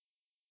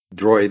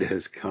droid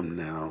has come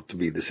now to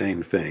be the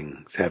same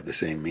thing, have the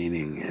same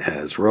meaning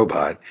as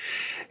robot,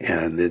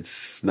 and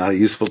it's not a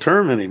useful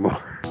term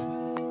anymore.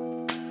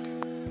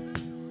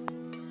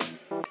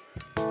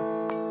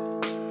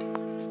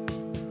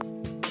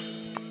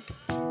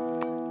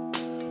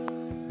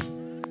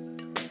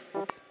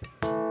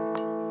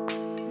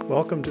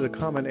 Welcome to the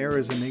Common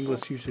Errors in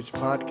English Usage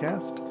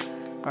podcast.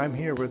 I'm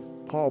here with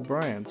Paul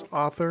Bryans,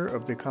 author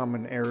of the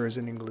Common Errors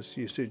in English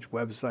Usage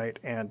website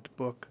and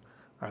book.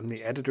 I'm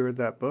the editor of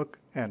that book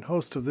and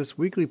host of this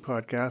weekly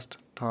podcast,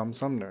 Tom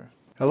Sumner.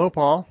 Hello,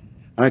 Paul.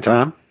 Hi,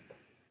 Tom.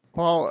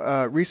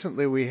 Paul,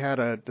 recently we had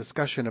a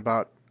discussion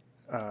about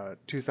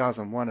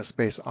 2001: A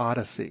Space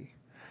Odyssey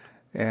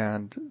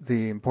and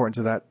the importance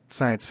of that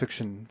science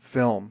fiction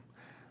film.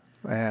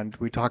 And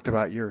we talked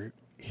about your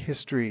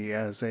history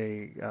as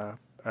a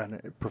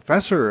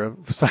professor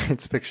of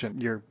science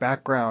fiction, your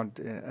background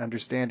in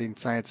understanding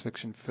science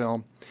fiction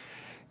film.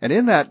 And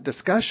in that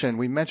discussion,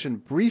 we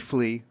mentioned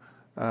briefly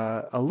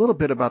a little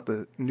bit about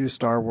the new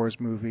Star Wars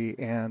movie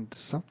and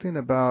something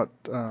about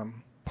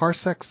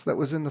parsecs that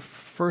was in the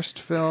first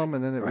film,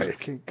 and then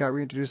it got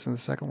reintroduced in the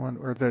second one,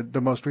 or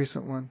the most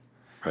recent one.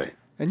 Right.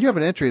 And you have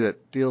an entry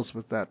that deals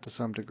with that to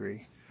some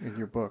degree in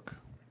your book.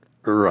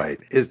 Right.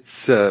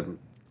 It's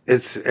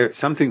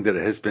something that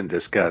has been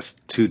discussed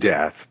to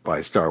death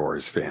by Star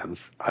Wars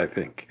fans. I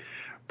think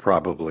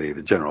probably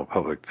the general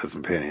public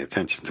doesn't pay any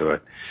attention to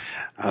it.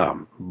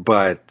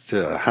 But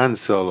Han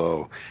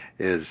Solo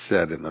is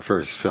said in the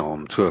first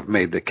film to have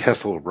made the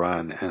Kessel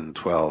Run in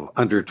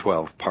under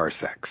 12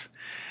 parsecs.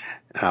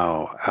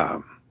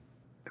 Now,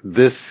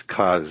 this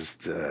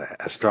caused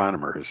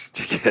astronomers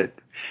to get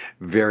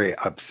very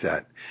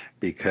upset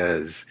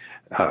because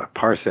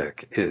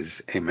parsec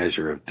is a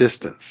measure of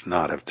distance,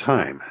 not of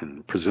time.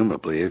 And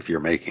presumably, if you're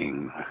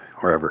making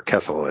wherever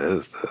Kessel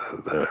is,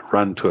 the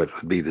run to it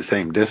would be the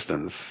same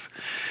distance.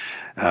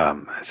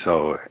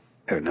 So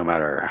no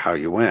matter how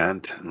you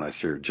went,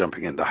 unless you're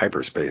jumping into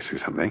hyperspace or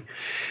something.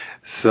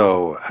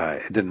 So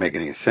it didn't make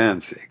any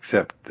sense,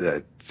 except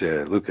that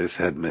Lucas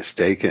had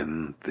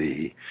mistaken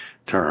the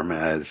term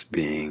as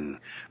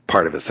being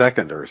part of a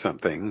second or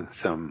something,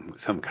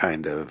 some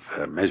kind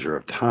of measure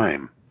of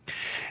time.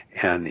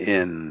 And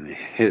in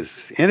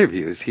his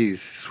interviews,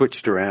 he's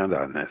switched around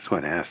on this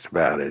when asked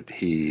about it.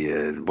 He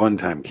one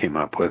time came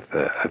up with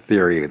a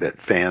theory that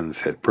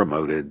fans had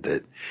promoted,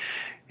 that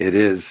it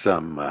is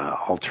some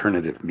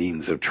alternative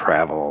means of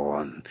travel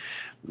and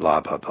blah,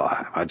 blah,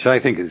 blah, which I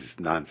think is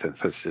nonsense.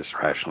 That's just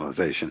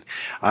rationalization.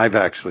 I've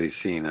actually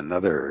seen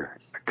another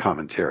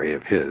commentary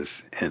of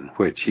his in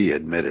which he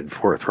admitted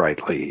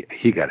forthrightly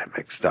he got it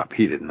mixed up.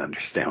 He didn't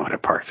understand what a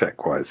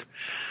parsec was.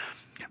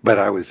 But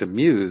I was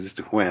amused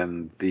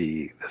when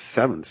the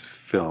seventh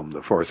film,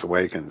 The Force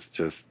Awakens,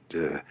 just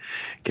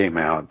came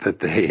out,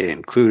 that they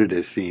included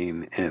a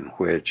scene in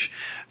which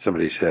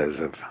somebody says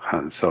of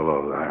Han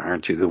Solo,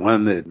 aren't you the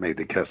one that made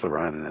the Kessel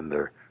Run in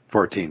the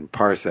 14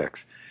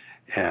 parsecs?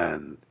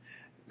 And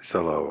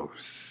Solo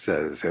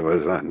says it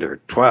was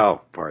under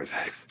 12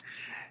 parsecs.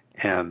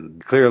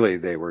 And clearly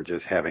they were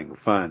just having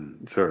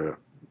fun, sort of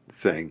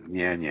saying,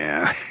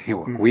 yeah,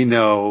 we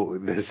know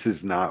this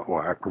is not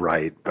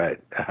right, but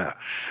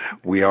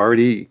we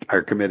already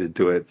are committed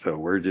to it, so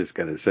we're just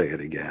going to say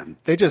it again.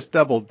 They just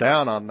doubled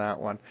down on that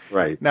one.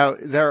 Right. Now,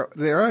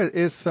 there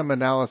is some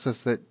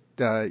analysis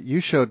that you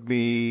showed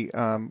me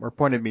or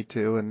pointed me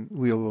to, and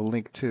we will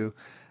link to.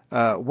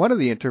 One of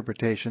the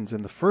interpretations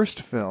in the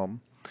first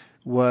film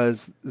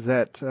was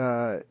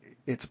that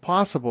it's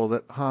possible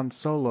that Han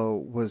Solo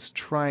was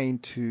trying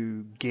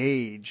to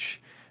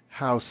gauge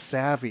how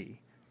savvy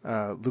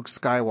Luke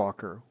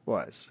Skywalker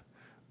was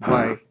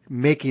by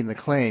making the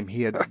claim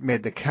he had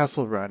made the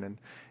Kessel Run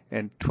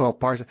and 12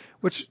 parsecs,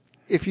 which,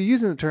 if you're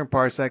using the term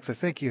parsecs, I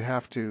think you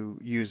have to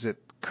use it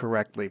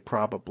correctly,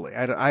 probably.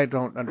 I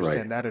don't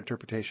understand that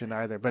interpretation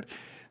either, but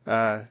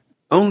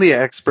only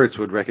experts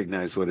would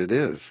recognize what it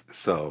is.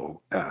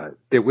 So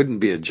it wouldn't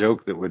be a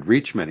joke that would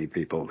reach many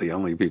people. The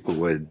only people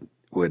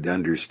would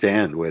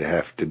understand would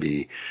have to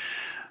be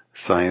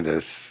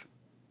scientists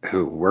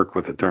who work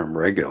with the term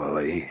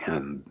regularly,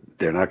 and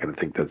they're not going to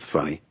think that's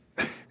funny.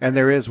 And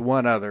there is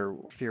one other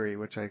theory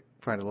which I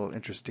find a little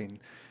interesting,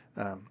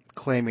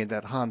 claiming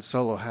that Han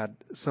Solo had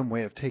some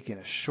way of taking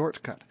a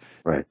shortcut.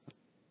 Right.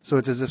 So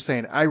it's as if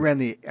saying, I ran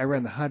the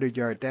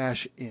 100-yard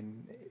dash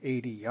in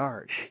 80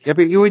 yards. Yeah,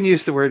 but you wouldn't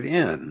use the word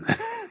in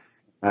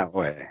that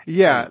way.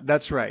 Yeah,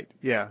 that's right.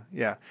 Yeah,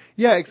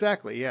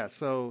 exactly. Yeah,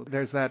 so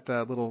there's that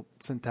little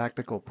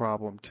syntactical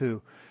problem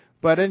too.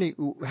 But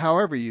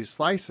however you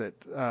slice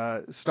it,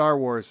 Star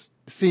Wars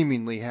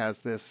seemingly has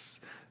this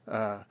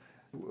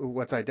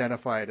what's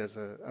identified as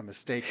a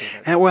mistake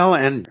in it.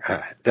 And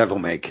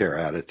devil-may-care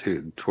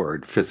attitude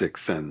toward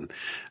physics and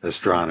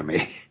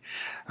astronomy,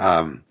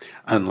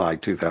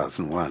 unlike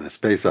 2001: A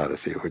Space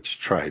Odyssey, which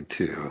tried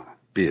to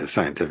be as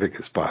scientific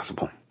as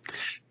possible.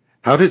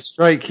 How did it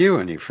strike you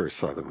when you first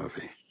saw the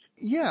movie?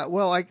 Yeah,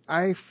 well,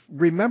 I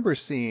remember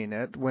seeing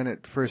it when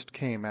it first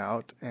came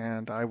out,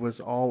 and I was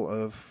all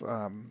of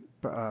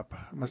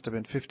must have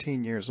been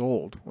 15 years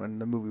old when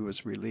the movie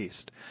was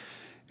released.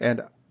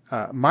 And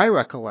my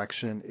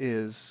recollection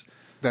is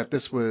that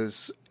this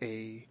was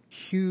a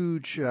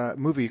huge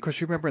movie. Of course,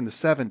 you remember in the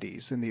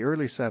 70s, in the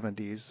early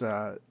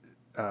 70s,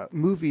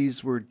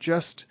 movies were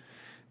just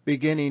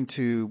beginning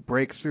to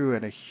break through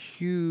in a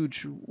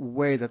huge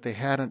way that they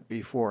hadn't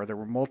before. There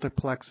were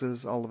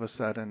multiplexes all of a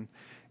sudden,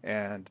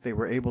 and they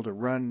were able to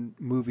run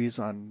movies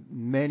on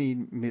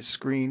many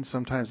screens.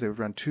 Sometimes they would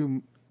run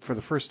two, for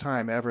the first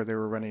time ever, they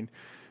were running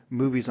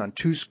movies on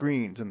two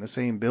screens in the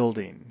same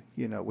building,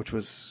 which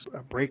was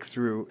a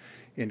breakthrough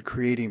in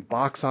creating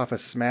box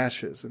office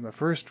smashes. And the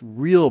first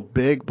real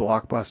big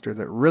blockbuster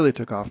that really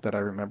took off that I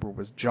remember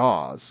was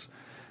Jaws,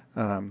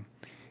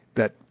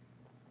 that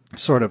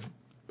sort of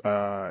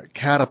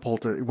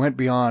catapulted, went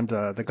beyond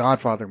the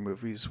Godfather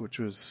movies, which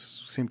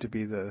seemed to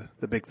be the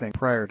big thing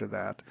prior to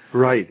that.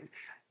 Right.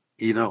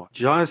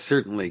 Jaws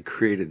certainly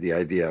created the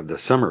idea of the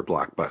summer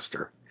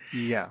blockbuster.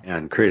 Yeah.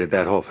 And created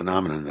that whole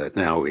phenomenon that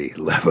now we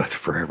live with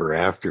forever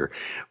after.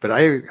 But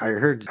I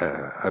heard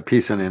a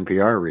piece on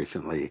NPR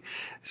recently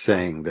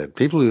saying that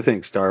people who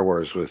think Star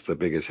Wars was the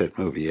biggest hit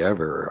movie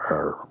ever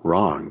are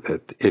wrong.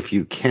 That if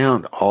you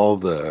count all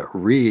the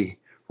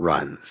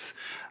reruns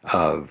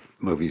of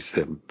movies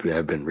that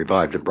have been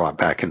revived and brought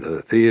back into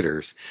the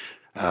theaters,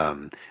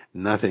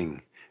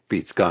 nothing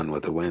beats Gone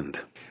with the Wind.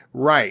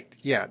 Right.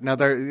 Yeah. Now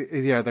there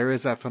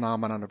is that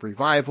phenomenon of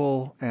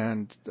revival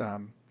and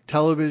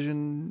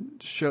television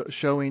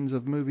showings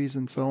of movies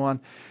and so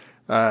on.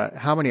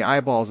 How many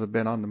eyeballs have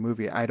been on the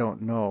movie, I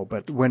don't know.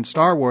 But when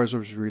Star Wars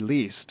was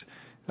released,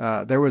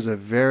 there was a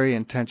very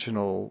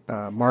intentional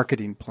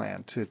marketing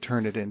plan to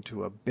turn it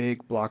into a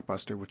big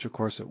blockbuster, which of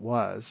course it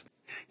was.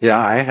 Yeah,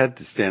 I had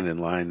to stand in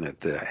line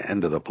at the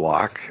end of the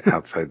block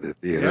outside the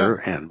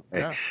theater, Yeah. and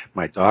Yeah.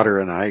 my daughter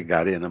and I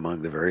got in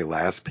among the very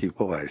last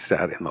people. I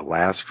sat in the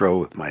last row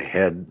with my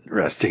head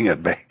resting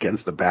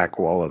against the back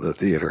wall of the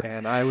theater.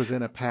 And I was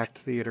in a packed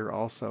theater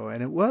also,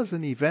 and it was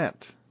an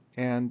event.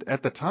 And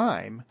at the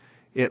time,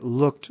 it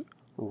looked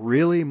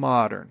really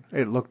modern.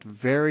 It looked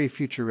very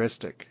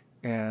futuristic.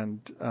 And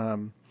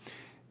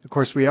of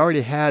course, we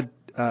already had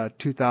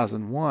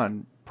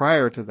 2001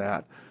 prior to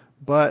that,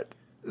 but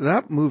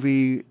that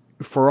movie,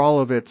 for all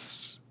of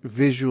its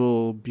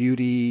visual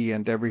beauty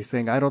and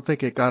everything, I don't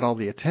think it got all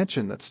the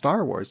attention that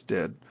Star Wars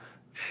did.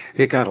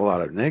 It got a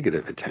lot of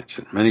negative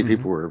attention. Many Mm-hmm.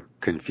 people were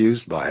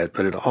confused by it,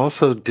 but it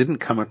also didn't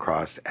come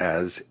across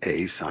as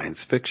a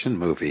science fiction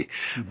movie.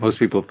 Mm-hmm. Most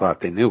people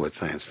thought they knew what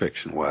science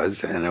fiction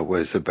was, and it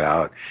was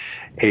about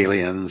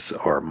aliens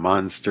or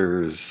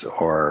monsters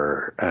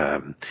or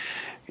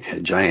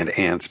giant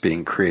ants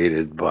being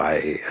created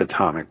by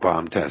atomic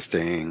bomb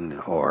testing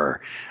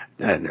or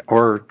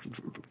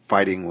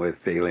fighting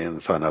with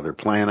aliens on other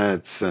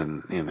planets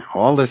and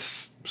all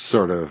this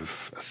sort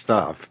of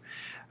stuff.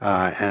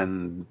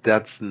 And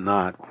that's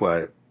not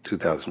what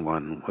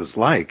 2001 was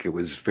like. It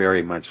was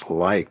very much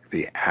like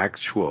the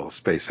actual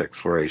space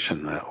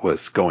exploration that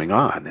was going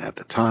on at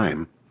the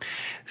time.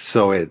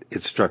 So it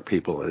struck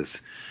people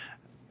as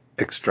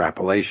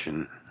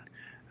extrapolation.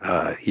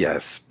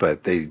 Yes,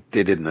 but they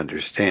didn't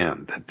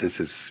understand that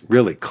this is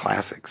really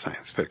classic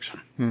science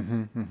fiction.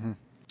 Mm-hmm. Mm-hmm.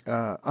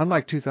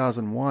 Unlike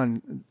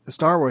 2001,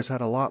 Star Wars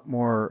had a lot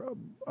more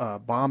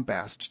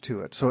bombast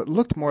to it. So it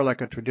looked more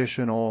like a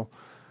traditional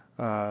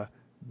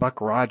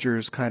Buck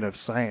Rogers kind of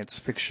science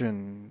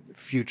fiction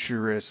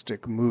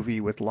futuristic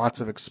movie with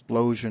lots of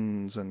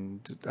explosions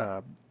and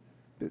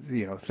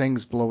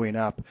things blowing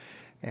up.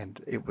 And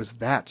it was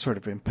that sort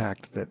of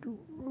impact that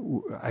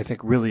I think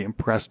really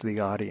impressed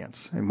the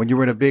audience. And when you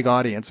were in a big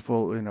audience,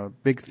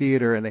 big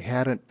theater, and they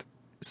hadn't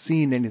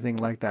seen anything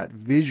like that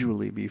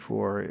visually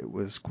before, it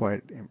was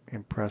quite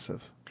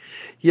impressive.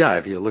 Yeah,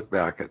 if you look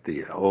back at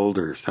the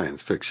older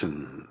science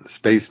fiction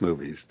space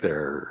movies,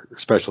 their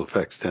special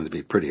effects tend to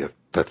be pretty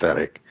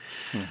pathetic.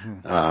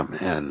 Mm-hmm.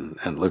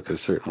 And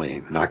Lucas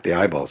certainly knocked the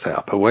eyeballs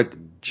out. But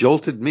what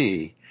jolted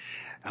me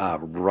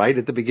right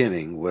at the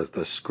beginning was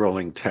the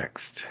scrolling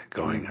text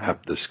going Mm-hmm.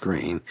 up the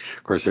screen.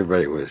 Of course,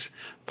 everybody was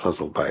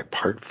puzzled by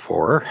part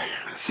 4.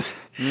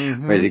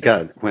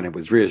 Mm-hmm. When it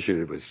was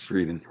reissued, it was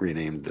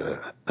renamed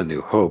A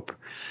New Hope.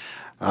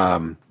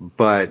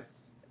 But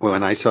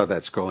when I saw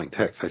that scrolling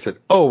text, I said,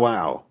 oh,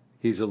 wow,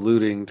 he's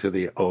alluding to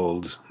the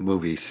old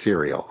movie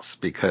serials,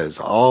 because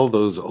all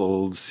those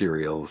old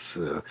serials,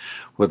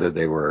 whether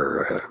they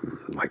were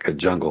like a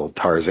jungle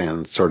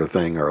Tarzan sort of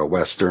thing or a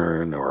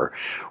Western or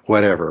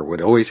whatever,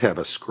 would always have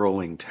a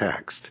scrolling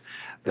text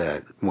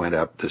that went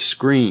up the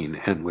screen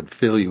and would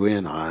fill you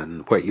in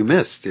on what you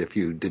missed if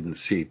you didn't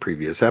see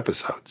previous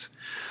episodes.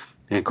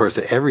 And of course,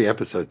 every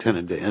episode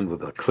tended to end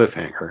with a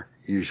cliffhanger.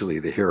 Usually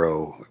the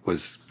hero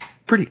was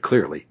pretty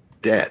clearly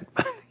dead.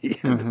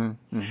 Mm-hmm.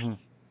 Mm-hmm.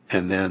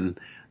 And then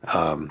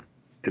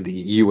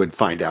you would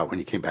find out when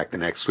you came back the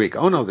next week,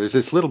 oh no, there's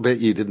this little bit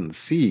you didn't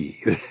see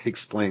that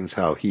explains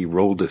how he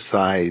rolled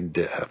aside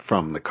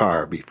from the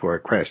car before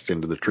it crashed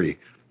into the tree.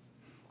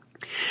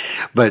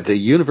 But the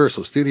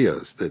Universal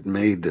Studios that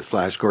made the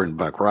Flash Gordon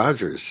Buck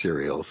Rogers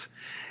serials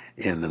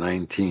in the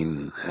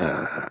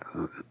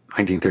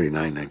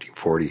 1939,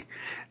 1940,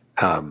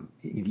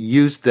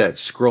 used that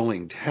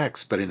scrolling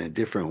text, but in a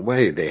different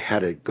way. They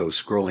had it go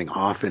scrolling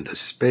off into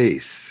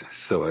space,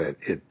 so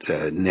it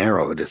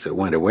narrowed as it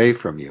went away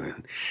from you, and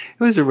it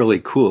was a really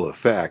cool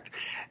effect.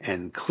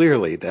 And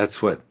clearly,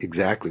 that's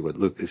exactly what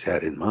Lucas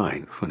had in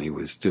mind when he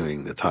was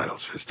doing the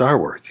titles for Star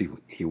Wars.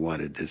 He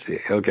wanted to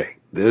say, okay,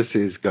 this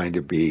is going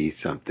to be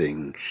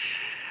something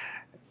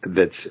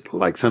that's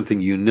like something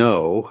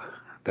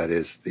that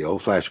is the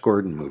old Flash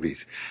Gordon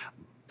movies,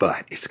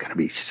 but it's going to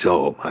be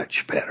so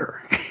much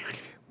better.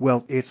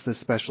 Well, it's the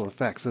special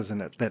effects, isn't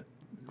it, that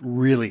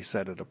really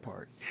set it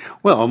apart.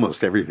 Well,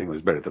 almost everything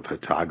was better. The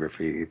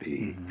photography,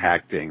 the Mm-hmm.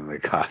 acting, the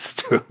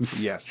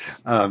costumes.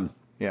 Yes.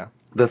 Yeah.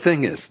 The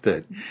thing is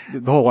that,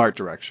 The whole art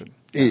direction.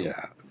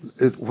 Yeah.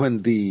 yeah,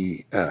 when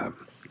the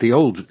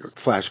old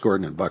Flash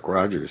Gordon and Buck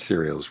Rogers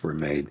serials were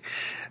made,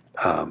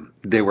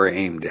 they were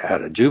aimed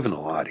at a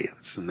juvenile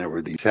audience, and there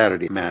were these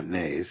Saturday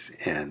matinees,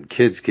 and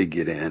kids could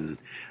get in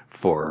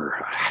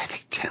for, I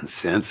think, 10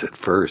 cents at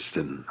first,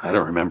 and I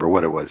don't remember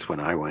what it was when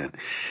I went.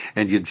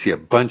 And you'd see a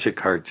bunch of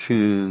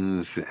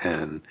cartoons,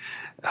 and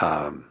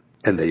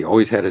they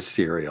always had a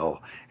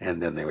serial,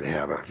 and then they would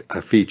have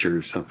a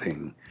feature,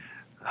 something,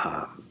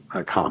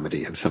 a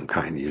comedy of some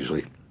kind,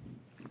 usually.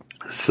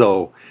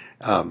 So,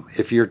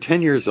 if you're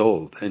 10 years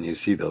old and you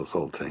see those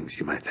old things,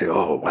 you might think,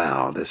 oh,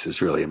 wow, this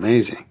is really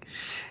amazing.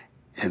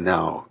 And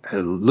now,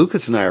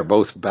 Lucas and I are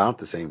both about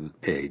the same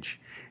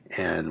age,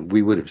 and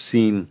we would have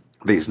seen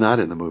these not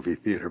in the movie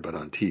theater, but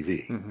on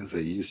TV, Mm-hmm. because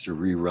they used to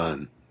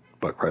rerun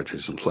Buck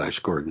Rogers and Flash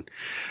Gordon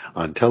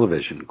on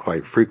television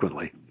quite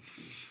frequently.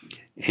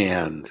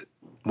 And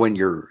when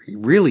you're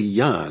really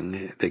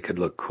young, they could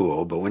look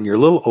cool, but when you're a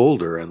little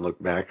older and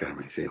look back at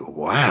them, you say,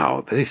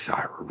 wow, these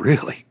are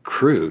really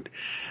crude.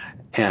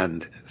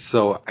 And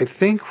so I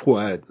think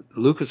what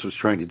Lucas was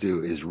trying to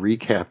do is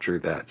recapture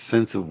that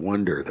sense of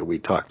wonder that we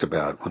talked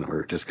about when we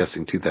were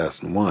discussing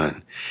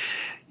 2001.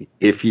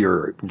 If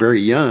you're very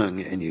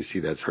young and you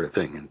see that sort of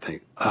thing and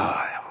think,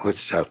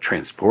 what's how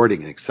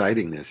transporting and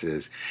exciting this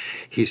is,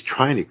 he's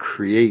trying to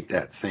create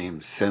that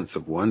same sense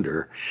of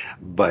wonder,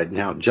 but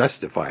now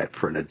justify it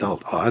for an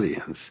adult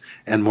audience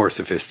and more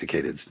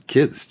sophisticated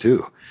kids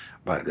too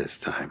by this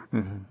time.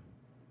 Mm-hmm.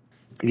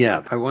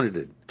 Yeah, I wanted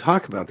to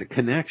talk about the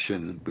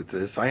connection with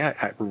this.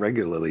 I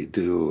regularly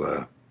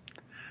do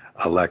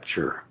a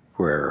lecture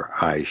where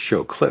I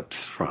show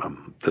clips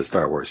from the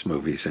Star Wars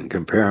movies and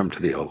compare them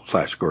to the old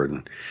Flash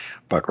Gordon,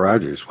 Buck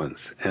Rogers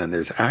ones. And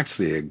there's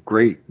actually a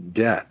great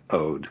debt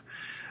owed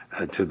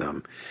to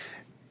them.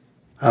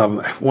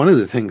 One of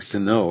the things to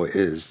know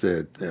is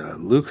that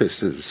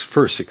Lucas's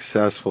first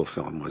successful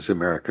film was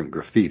American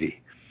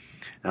Graffiti.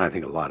 And I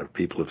think a lot of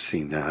people have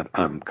seen that.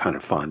 I'm kind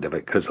of fond of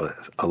it because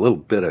a little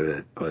bit of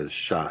it was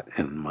shot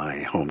in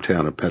my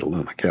hometown of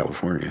Petaluma,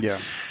 California.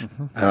 Yeah.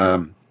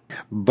 Mm-hmm.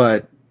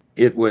 But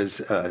it was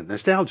a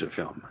nostalgia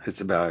film.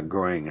 It's about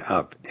growing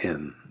up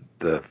in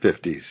the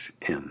 50s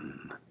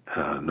in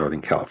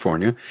Northern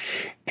California.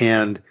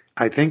 And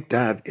I think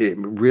that it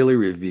really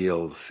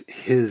reveals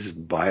his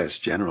bias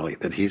generally,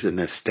 that he's a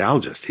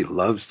nostalgist. He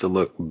loves to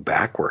look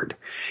backward.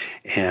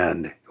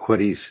 And what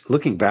he's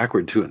looking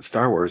backward to in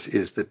Star Wars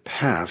is the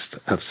past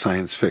of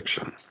science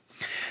fiction,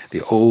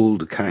 the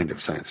old kind of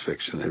science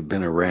fiction that had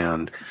been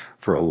around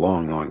for a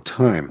long, long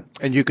time.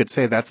 And you could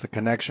say that's the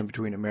connection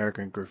between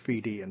American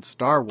Graffiti and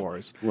Star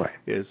Wars, Right.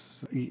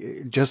 is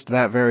just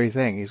that very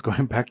thing. He's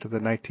going back to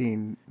the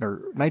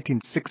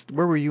 1960.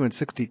 Where were you in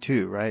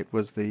 62? Right,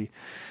 was the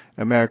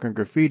American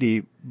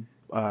Graffiti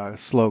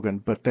slogan,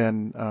 but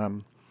then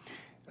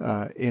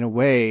in a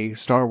way,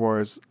 Star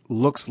Wars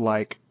looks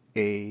like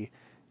a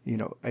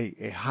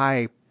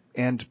high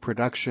end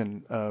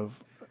production of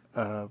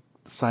a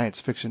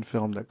science fiction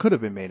film that could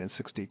have been made in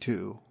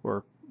 62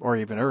 or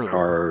even earlier,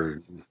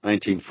 Or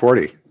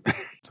 1940.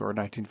 or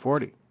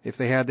 1940 if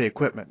they had the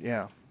equipment.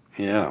 Yeah.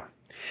 Yeah.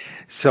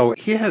 So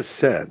he has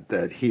said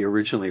that he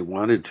originally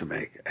wanted to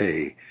make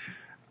a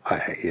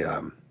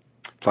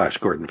Flash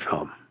Gordon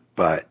film,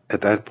 but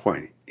at that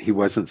point he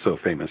wasn't so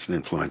famous and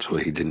influential.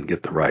 He didn't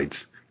get the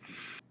rights.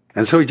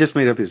 And so he just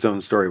made up his own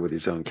story with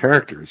his own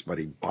characters, but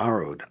he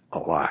borrowed a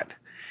lot.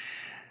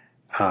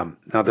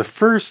 Now, the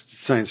first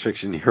science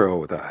fiction hero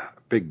with a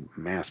big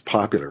mass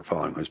popular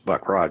following was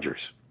Buck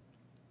Rogers.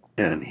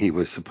 And he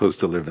was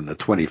supposed to live in the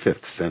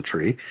 25th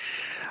century.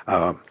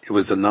 It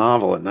was a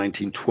novel in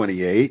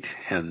 1928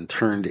 and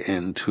turned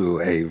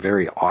into a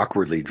very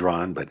awkwardly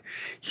drawn but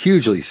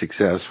hugely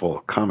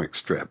successful comic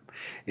strip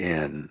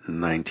in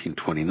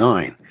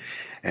 1929.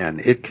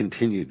 And it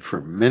continued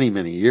for many,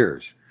 many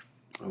years.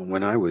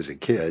 When I was a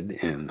kid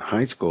in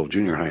high school,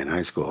 junior high and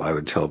high school, I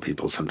would tell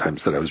people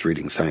sometimes that I was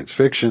reading science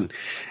fiction.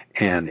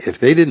 And if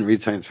they didn't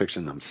read science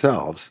fiction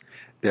themselves,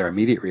 their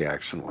immediate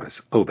reaction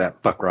was, oh,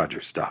 that Buck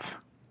Rogers stuff.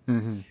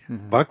 Mm-hmm.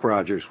 Mm-hmm. Buck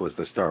Rogers was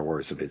the Star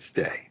Wars of its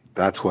day.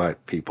 That's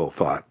what people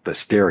thought the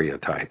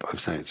stereotype of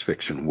science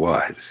fiction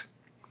was.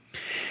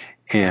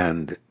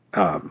 And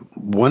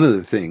one of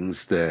the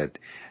things that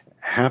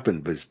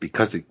happened was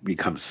because it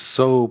becomes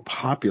so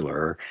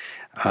popular.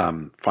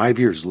 5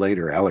 years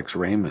later, Alex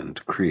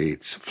Raymond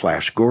creates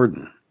Flash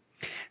Gordon.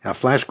 Now,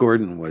 Flash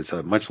Gordon was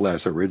a much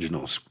less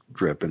original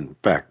strip. In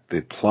fact,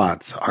 the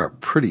plots are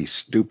pretty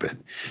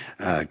stupid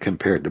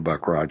compared to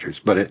Buck Rogers.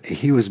 But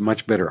he was a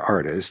much better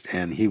artist,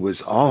 and he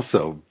was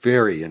also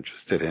very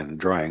interested in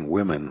drawing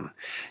women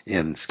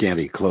in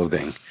scanty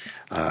clothing,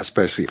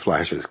 especially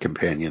Flash's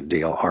companion,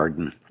 Dale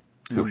Arden,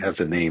 who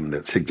has a name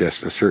that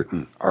suggests a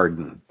certain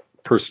Arden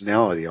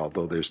personality,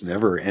 although there's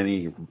never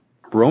any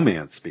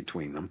romance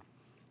between them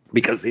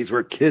because these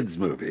were kids'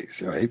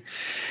 movies, right?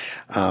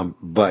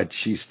 But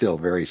she's still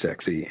very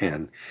sexy,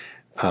 and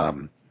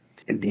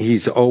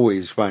he's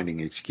always finding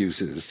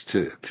excuses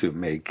to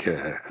make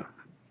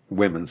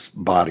women's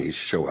bodies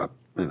show up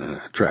in an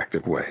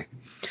attractive way.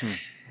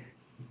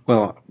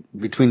 Well,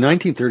 between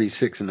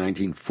 1936 and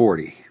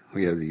 1940,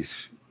 we have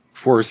these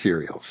 4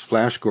 serials: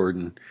 Flash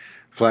Gordon,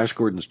 Flash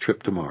Gordon's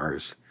Trip to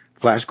Mars,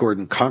 Flash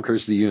Gordon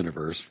Conquers the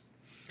Universe,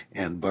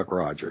 and Buck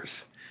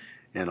Rogers.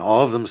 And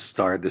all of them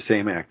starred the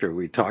same actor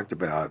we talked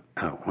about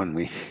when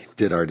we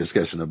did our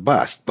discussion of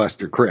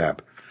Buster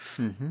Crabbe.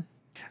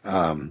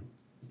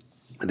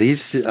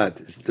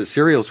 The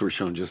serials were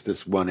shown just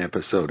this one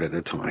episode at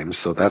a time,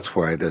 so that's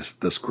why the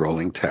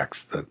scrolling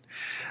text that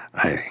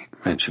I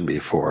mentioned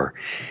before.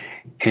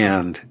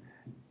 And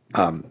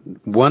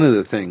one of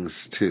the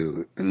things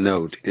to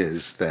note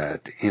is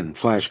that in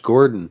Flash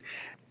Gordon,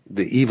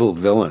 the evil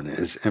villain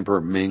is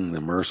Emperor Ming the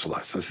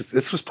Merciless.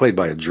 This was played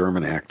by a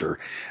German actor,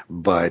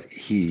 but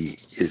he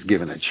is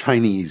given a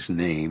Chinese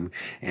name,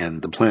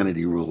 and the planet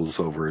he rules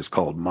over is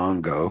called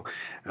Mongo,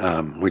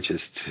 which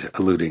is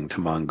alluding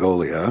to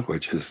Mongolia,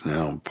 which is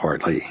now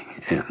partly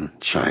in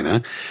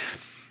China.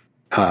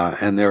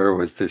 And there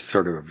was this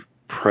sort of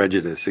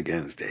prejudice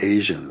against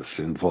Asians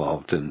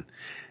involved, and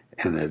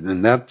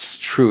that's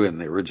true in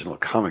the original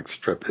comic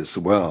strip as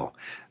well,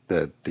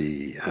 that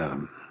the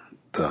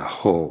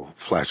whole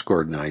Flash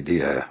Gordon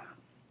idea,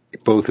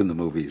 both in the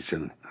movies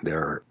and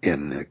there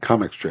in the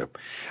comic strip,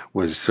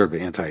 was sort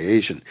of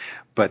anti-Asian.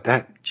 But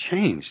that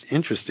changed,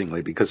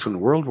 interestingly, because when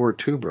World War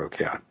II broke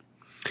out,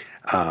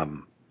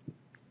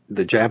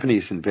 the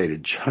Japanese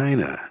invaded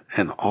China,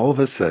 and all of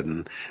a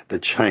sudden the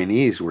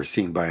Chinese were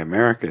seen by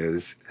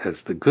Americans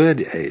as the good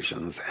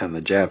Asians and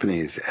the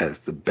Japanese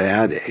as the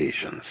bad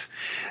Asians.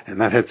 And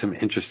that had some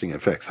interesting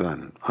effects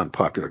on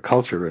popular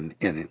culture. And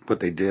what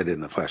they did in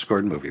the Flash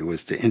Gordon movie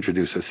was to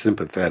introduce a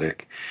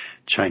sympathetic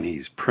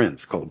Chinese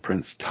prince called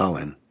Prince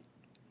Talon.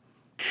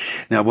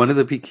 Now, one of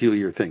the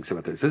peculiar things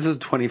about this is the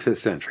 25th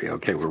century.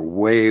 Okay, we're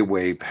way,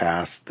 way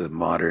past the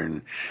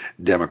modern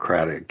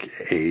democratic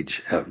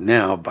age of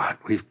now, but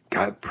we've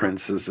got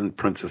princes and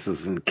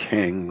princesses and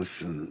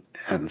kings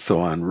and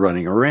so on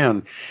running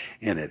around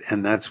in it.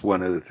 And that's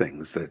one of the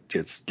things that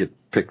just get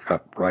picked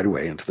up right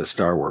away into the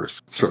Star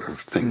Wars sort of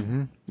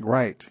thing.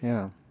 Right,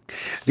 yeah.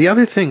 The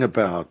other thing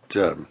about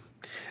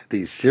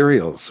these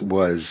serials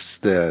was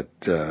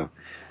that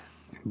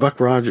Buck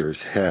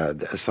Rogers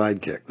had a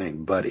sidekick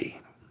named Buddy,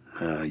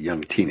 a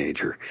young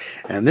teenager.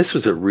 And this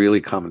was a really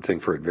common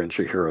thing for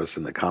adventure heroes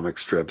in the comic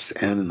strips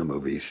and in the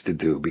movies to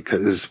do,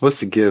 because it's supposed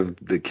to give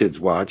the kids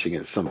watching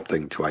it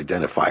something to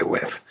identify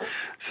with.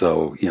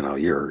 So,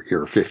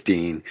 you're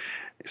 15,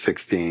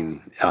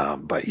 16,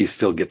 but you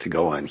still get to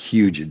go on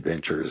huge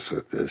adventures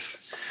with this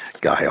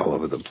guy all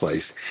over the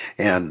place.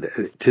 And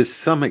to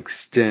some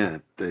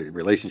extent, the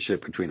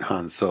relationship between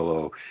Han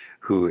Solo,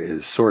 who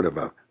is sort of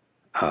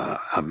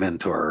a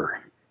mentor,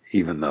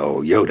 even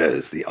though Yoda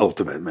is the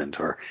ultimate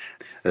mentor,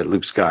 that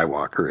Luke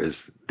Skywalker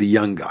is the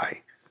young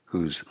guy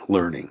who's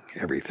learning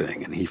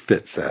everything, and he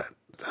fits that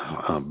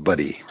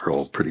buddy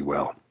role pretty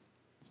well.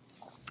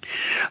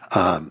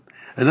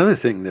 Another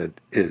thing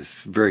that is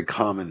very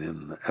common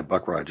in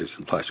Buck Rogers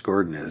and Flash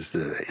Gordon is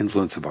the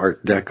influence of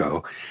Art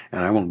Deco,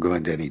 and I won't go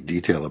into any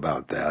detail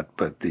about that,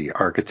 but the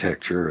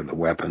architecture and the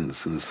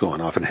weapons and so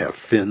on often have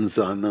fins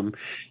on them.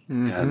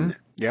 And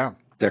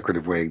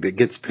decorative way that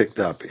gets picked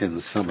up in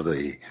some of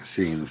the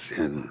scenes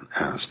in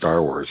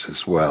Star Wars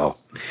as well.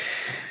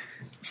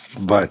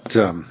 But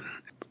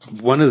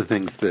one of the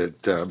things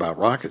that about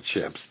rocket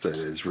ships that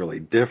is really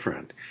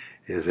different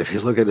is if you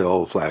look at the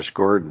old Flash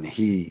Gordon,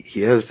 he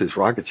has this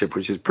rocket ship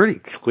which is pretty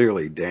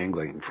clearly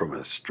dangling from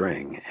a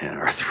string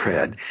or a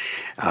thread.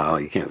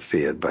 You can't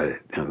see it, but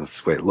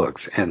that's the way it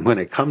looks. And when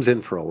it comes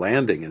in for a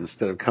landing,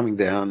 instead of coming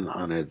down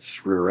on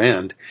its rear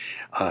end,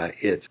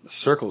 it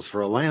circles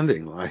for a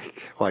landing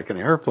like an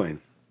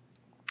airplane.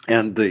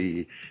 And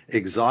the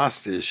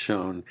exhaust is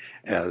shown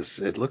as,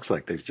 it looks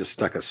like they've just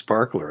stuck a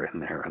sparkler in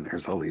there, and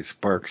there's all these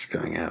sparks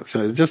coming out.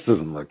 So it just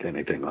doesn't look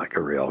anything like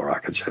a real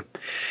rocket ship.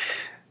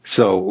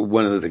 So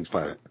one of the things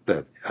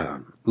that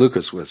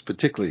Lucas was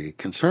particularly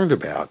concerned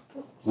about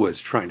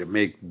was trying to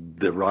make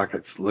the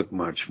rockets look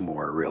much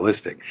more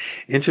realistic.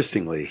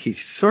 Interestingly, he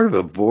sort of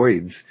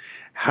avoids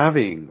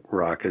having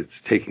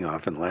rockets taking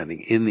off and landing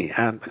in the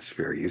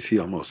atmosphere. You see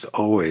almost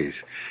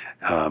always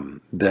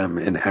them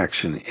in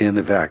action in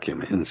a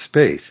vacuum in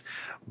space.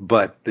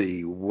 But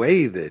the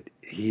way that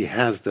he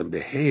has them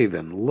behave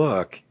and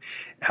look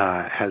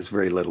has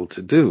very little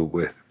to do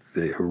with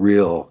the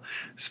real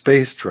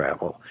space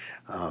travel.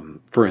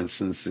 For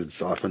instance,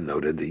 it's often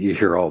noted that you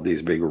hear all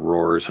these big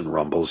roars and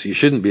rumbles. You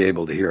shouldn't be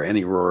able to hear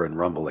any roar and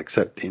rumble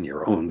except in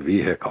your own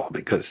vehicle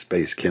because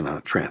space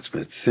cannot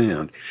transmit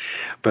sound.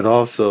 But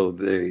also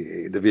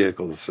the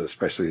vehicles,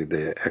 especially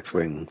the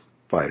X-Wing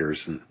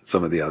fighters and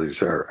some of the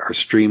others, are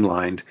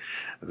streamlined.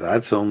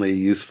 That's only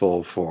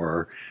useful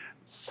for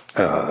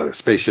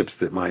spaceships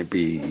that might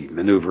be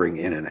maneuvering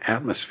in an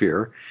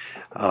atmosphere.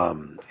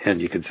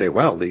 And you could say,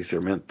 well, these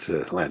are meant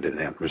to land in an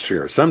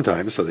atmosphere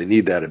sometimes, so they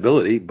need that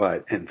ability.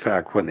 But in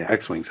fact, when the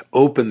X-Wings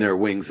open their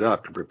wings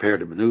up to prepare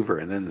to maneuver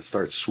and then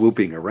start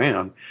swooping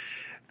around,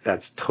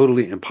 that's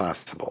totally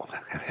impossible.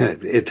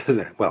 It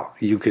doesn't, well,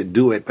 you could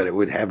do it, but it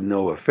would have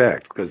no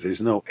effect because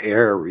there's no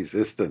air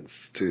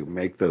resistance to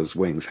make those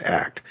wings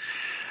act.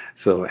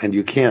 So, and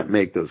you can't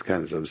make those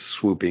kinds of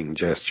swooping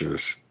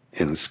gestures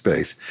in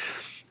space.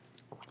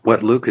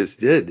 What Lucas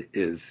did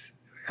is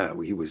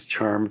he was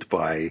charmed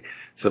by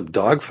some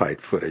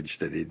dogfight footage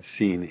that he'd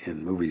seen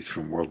in movies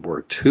from World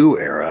War II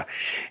era,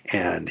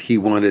 and he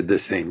wanted the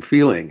same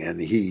feeling.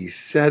 And he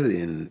said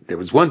there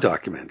was one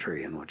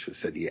documentary in which it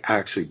said he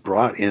actually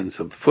brought in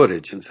some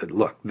footage and said,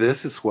 look,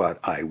 this is what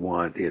I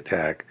want the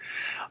attack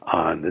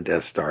on the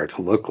Death Star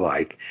to look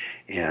like.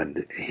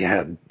 And he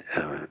had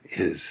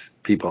his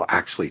people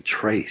actually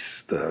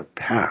trace the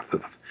path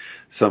of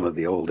some of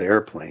the old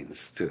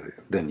airplanes to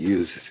then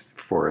use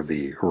for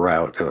the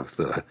route of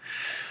the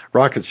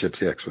rocket ships,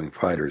 the X-Wing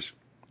fighters.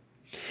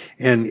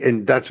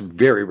 And that's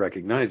very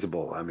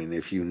recognizable. I mean,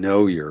 if you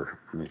know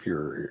if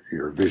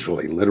you're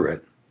visually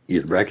literate,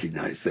 you'd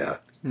recognize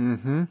that.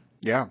 Mm-hmm.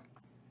 Yeah.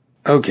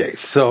 Okay,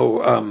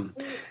 so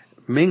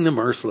Ming the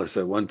Merciless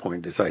at one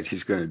point decides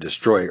he's going to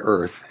destroy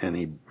Earth, and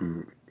he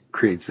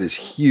creates this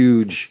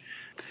huge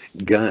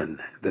gun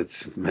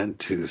that's meant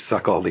to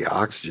suck all the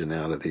oxygen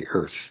out of the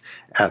Earth's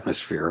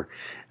atmosphere.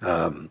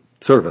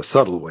 Sort of a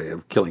subtle way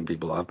of killing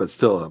people off, but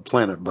still a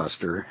planet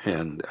buster.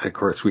 And of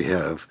course, we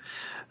have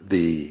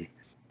the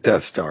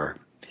Death Star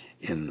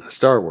in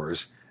Star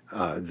Wars.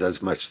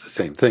 Does much the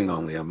same thing,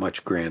 only a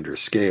much grander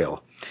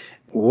scale.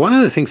 One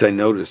of the things I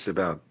noticed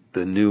about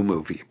the new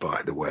movie,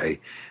 by the way,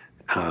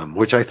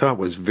 which I thought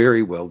was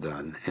very well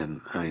done,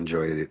 and I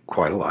enjoyed it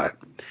quite a lot.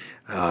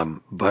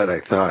 But I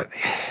thought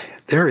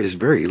there is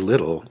very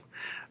little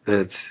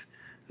that's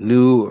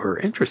new or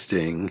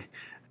interesting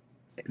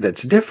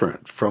that's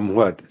different from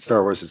what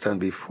Star Wars has done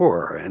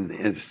before. And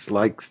it's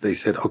like they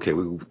said, okay,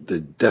 the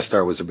Death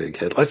Star was a big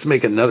hit. Let's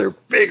make another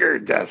bigger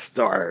Death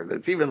Star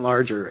that's even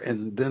larger.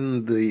 And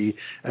then the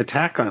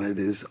attack on it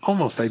is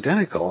almost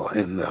identical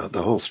in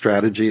the whole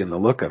strategy and the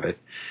look of it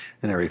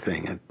and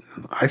everything. And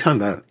I found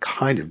that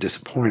kind of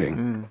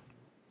disappointing.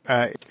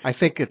 I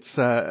think it's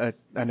an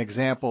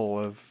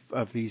example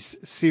of these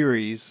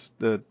series,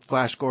 the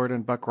Flash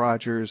Gordon, Buck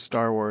Rogers,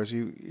 Star Wars.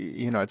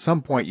 You know, at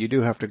some point you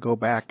do have to go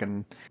back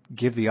and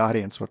give the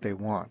audience what they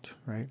want,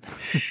 right?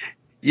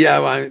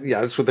 Yeah,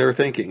 yeah, that's what they were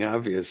thinking,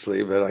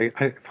 obviously. But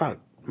I thought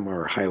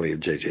more highly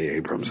of J.J.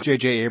 Abrams.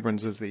 J.J.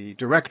 Abrams is the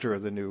director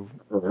of the new,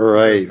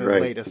 Right, the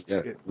right. latest. Yeah,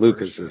 version.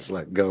 Lucas has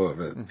let go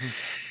of it.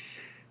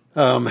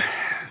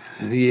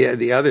 Mm-hmm.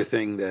 The other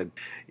thing that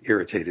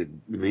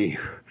irritated me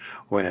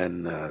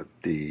when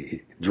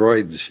the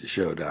droids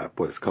showed up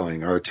was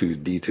calling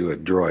R2-D2 a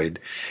droid.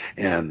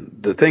 And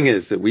the thing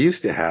is that we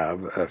used to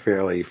have a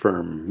fairly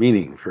firm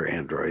meaning for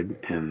android,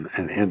 and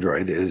an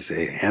android is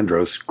a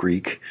andros,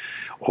 Greek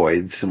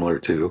oid, similar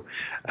to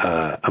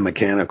a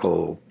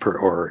mechanical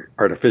or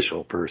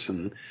artificial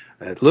person.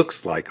 It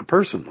looks like a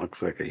person,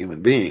 looks like a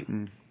human being.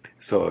 Mm.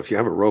 So if you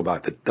have a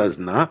robot that does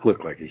not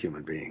look like a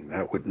human being,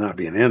 that would not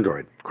be an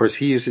android. Of course,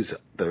 he uses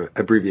the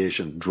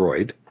abbreviation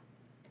droid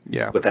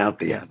without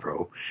the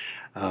andro.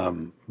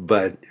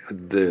 But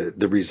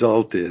the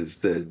result is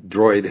the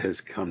droid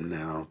has come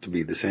now to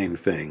be the same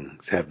thing,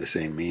 have the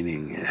same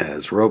meaning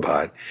as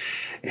robot,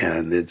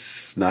 and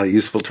it's not a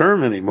useful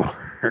term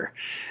anymore.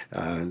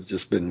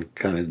 Just been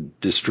kind of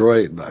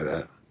destroyed by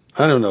that.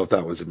 I don't know if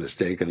that was a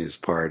mistake on his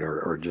part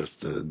or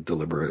just a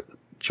deliberate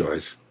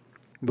choice.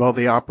 Well,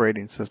 the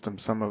operating system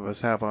some of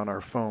us have on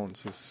our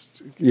phones has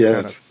kind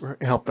Yes.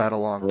 of helped that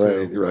along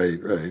Right, too.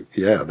 right.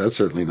 Yeah, that's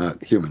certainly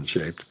not human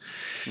shaped.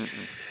 Mm-mm.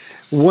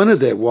 One of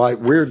the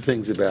weird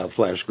things about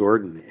Flash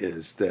Gordon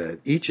is that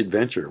each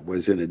adventure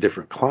was in a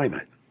different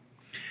climate,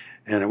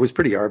 and it was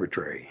pretty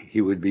arbitrary. He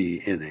would be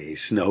in a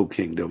snow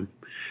kingdom,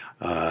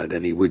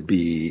 then he would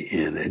be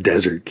in a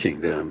desert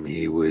kingdom,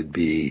 he would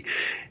be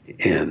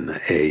in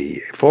a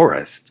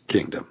forest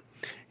kingdom,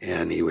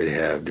 and he would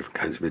have different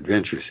kinds of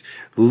adventures.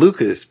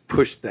 Lucas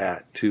pushed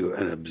that to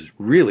a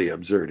really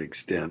absurd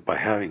extent by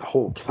having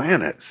whole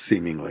planets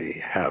seemingly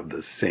have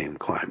the same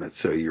climate.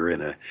 So you're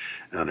in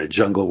a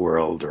jungle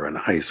world or an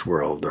ice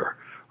world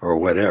or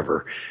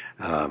whatever,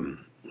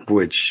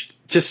 which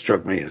just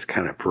struck me as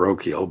kind of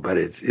parochial, but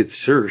it's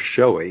sure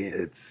showy.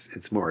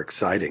 It's more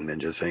exciting than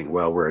just saying,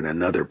 well, we're in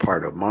another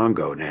part of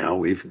Mongo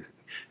now.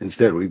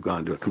 Instead we've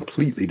gone to a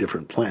completely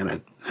different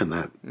planet, and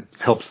that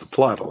helps the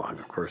plot along,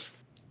 of course.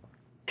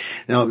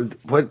 Now,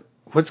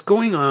 what's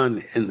going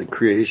on in the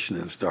creation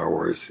of Star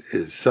Wars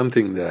is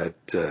something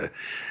that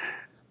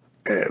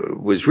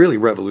was really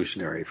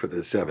revolutionary for the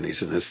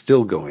 70s and is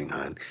still going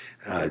on.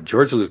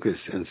 George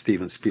Lucas and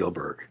Steven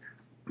Spielberg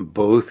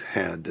both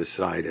had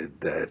decided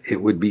that it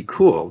would be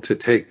cool to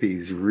take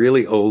these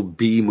really old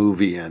B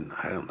movie, and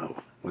I don't know,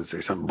 was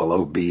there something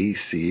below B,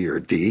 C, or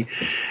D?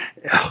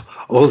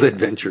 Old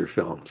adventure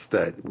films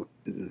that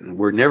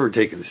were never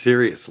taken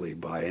seriously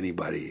by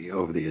anybody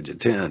over the age of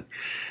 10,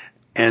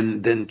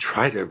 and then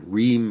try to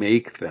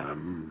remake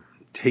them,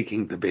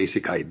 taking the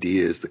basic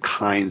ideas, the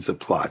kinds of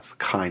plots, the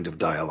kind of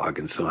dialogue,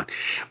 and so on,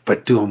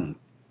 but do them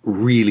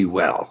really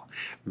well,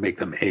 make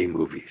them A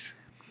movies.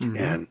 Mm-hmm.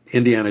 And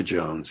Indiana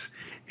Jones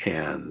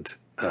and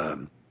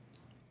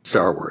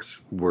Star Wars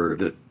were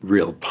the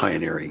real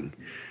pioneering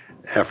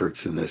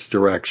efforts in this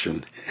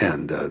direction,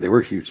 and they were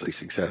hugely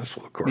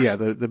successful, of course. Yeah,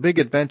 the big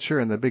adventure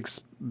and the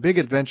big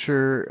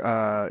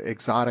adventure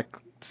exotic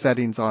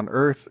settings on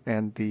Earth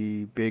and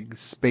the big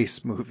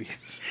space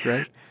movies,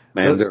 right?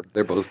 And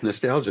they're both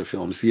nostalgia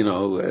films. You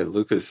know,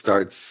 Lucas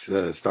starts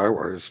Star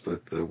Wars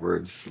with the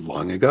words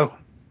 "long ago."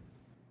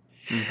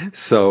 Mm-hmm.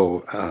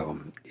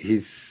 So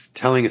he's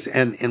telling us,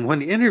 and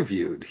when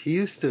interviewed, he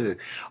used to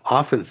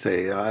often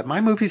say,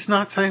 "My movie's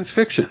not science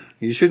fiction.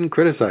 You shouldn't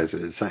criticize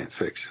it as science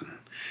fiction.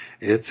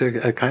 It's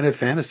a kind of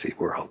fantasy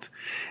world."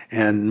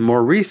 And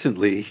more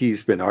recently,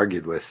 he's been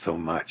argued with so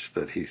much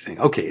that he's saying,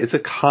 okay, it's a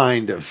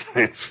kind of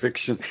science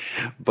fiction,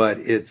 but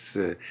it's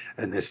a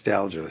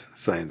nostalgia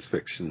science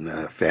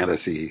fiction,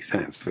 fantasy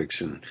science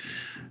fiction.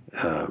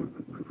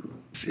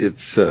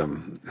 It's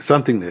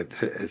something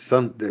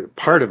that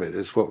part of it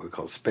is what we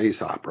call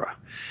space opera,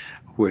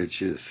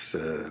 which is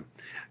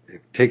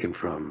taken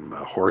from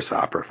horse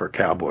opera for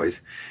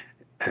cowboys,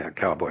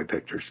 cowboy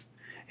pictures.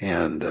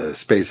 And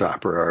space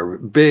opera are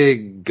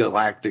big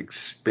galactic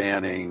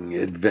spanning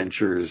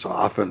adventures,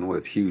 often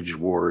with huge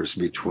wars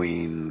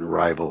between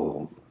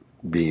rival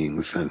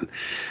beings and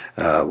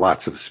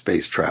lots of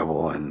space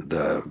travel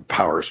and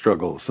power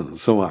struggles and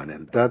so on.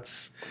 And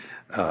that's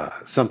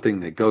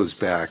something that goes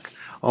back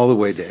all the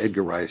way to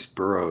Edgar Rice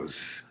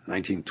Burroughs'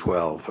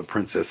 1912, A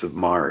Princess of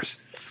Mars,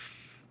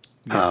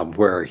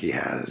 where he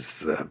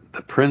has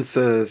the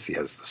princess, he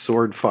has the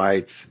sword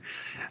fights,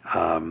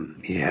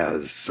 he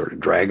has sort of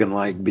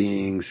dragon-like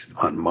beings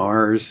on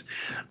Mars,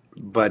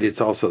 but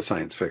it's also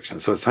science fiction.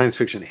 So it's science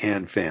fiction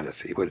and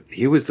fantasy. But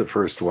he was the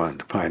first one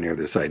to pioneer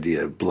this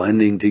idea of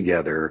blending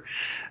together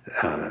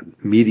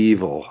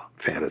medieval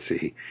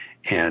fantasy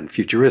and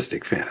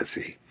futuristic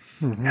fantasy.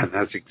 Mm-hmm. And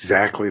that's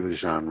exactly the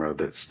genre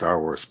that Star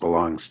Wars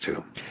belongs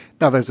to.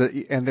 Now, there's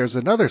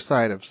another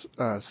side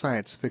of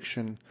science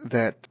fiction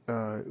that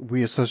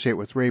we associate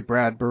with Ray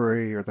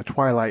Bradbury or the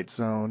Twilight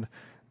Zone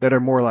that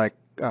are more like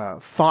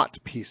thought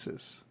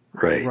pieces,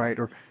 right?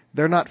 Or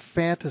they're not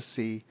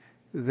fantasy;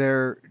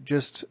 they're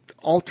just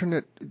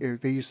alternate.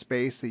 They use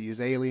space, they use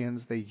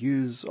aliens, they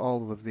use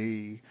all of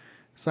the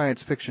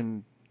science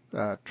fiction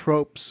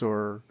tropes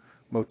or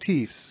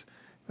motifs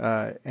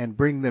and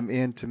bring them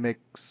in to make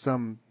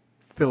some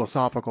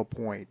philosophical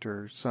point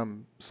or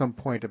some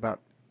point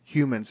about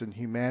humans and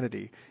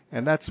humanity.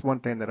 And that's one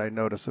thing that I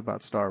notice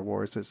about Star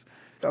Wars is,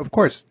 of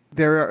course,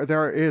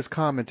 there is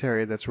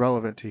commentary that's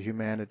relevant to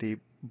humanity,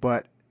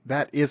 but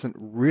that isn't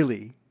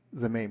really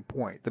the main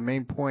point. The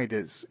main point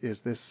is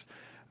this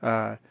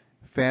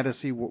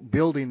fantasy,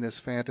 building this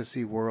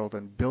fantasy world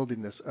and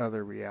building this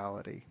other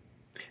reality.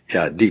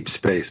 Yeah, deep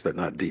space, but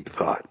not deep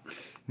thought.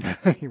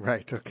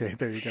 Right. Okay.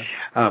 There you go.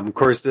 Of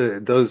course,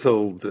 those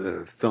old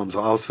films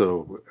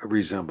also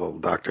resemble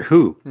Doctor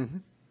Who, mm-hmm.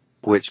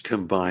 which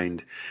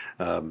combined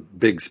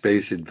big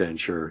space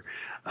adventure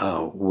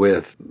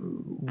with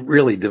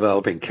really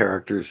developing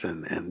characters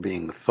and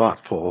being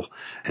thoughtful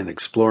and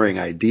exploring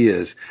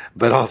ideas,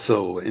 but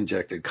also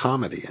injected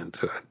comedy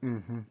into it.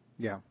 Mm-hmm.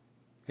 Yeah.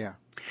 Yeah.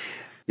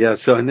 Yeah,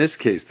 so in this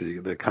case,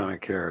 the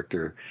comic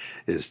character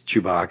is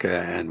Chewbacca,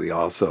 and we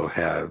also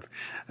have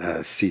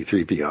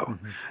C-3PO,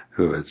 mm-hmm.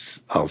 who is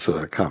also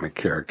a comic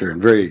character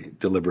and very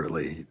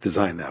deliberately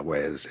designed that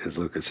way, as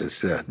Lucas has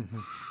said. Mm-hmm.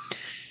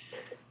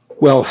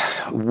 Well,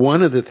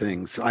 one of the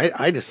things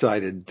I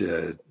decided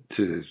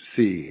to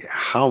see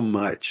how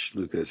much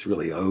Lucas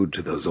really owed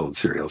to those old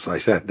serials. I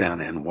sat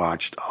down and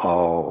watched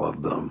all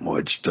of them,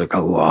 which took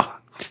a long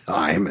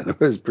time, and it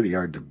was pretty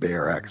hard to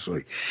bear,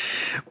 actually.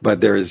 But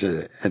there is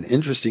an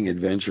interesting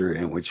adventure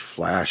in which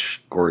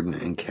Flash Gordon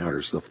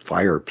encounters the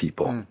Fire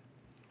People. Mm.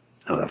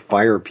 The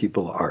Fire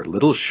People are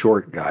little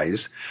short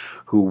guys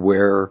who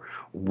wear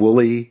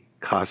woolly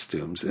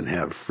costumes and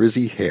have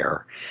frizzy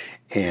hair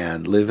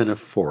and live in a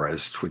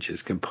forest which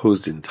is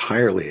composed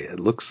entirely, it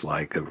looks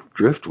like, of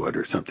driftwood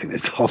or something.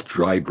 It's all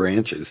dry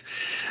branches.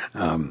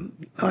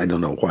 I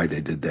don't know why they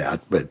did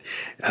that, but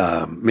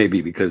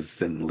maybe because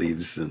then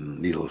leaves and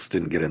needles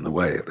didn't get in the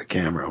way of the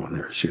camera when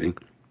they were shooting.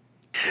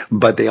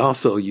 But they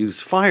also use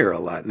fire a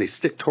lot, and they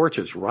stick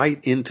torches right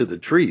into the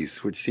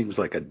trees, which seems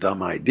like a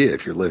dumb idea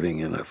if you're living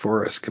in a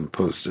forest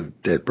composed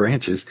of dead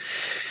branches.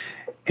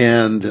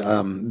 And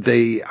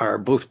they are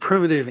both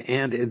primitive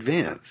and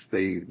advanced.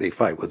 They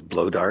fight with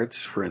blow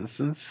darts, for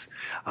instance,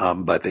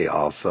 but they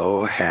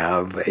also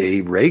have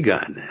a ray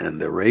gun, and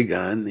the ray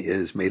gun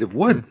is made of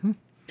wood. Mm-hmm.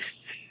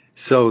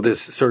 So this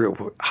sort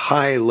of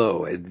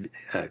high-low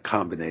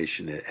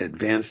combination,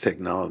 advanced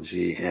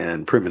technology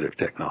and primitive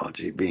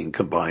technology being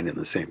combined in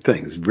the same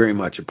thing, is very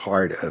much a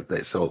part of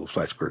this whole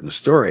Flash Gordon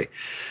story.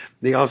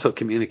 They also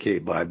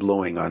communicate by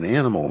blowing on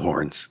animal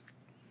horns.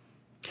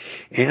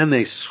 And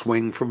they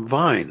swing from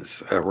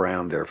vines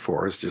around their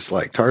forest, just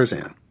like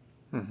Tarzan.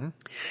 Mm-hmm.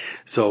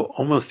 So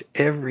almost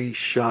every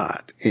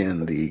shot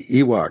in the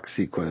Ewok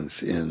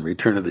sequence in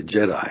Return of the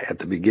Jedi at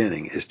the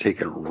beginning is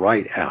taken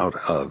right out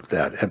of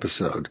that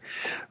episode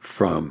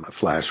from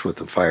Flash with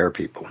the Fire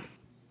People.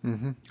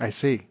 Mm-hmm. I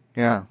see.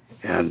 Yeah.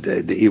 And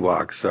the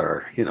Ewoks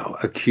are,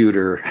 a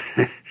cuter,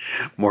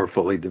 more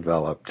fully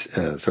developed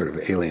sort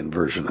of alien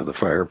version of the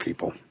Fire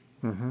People.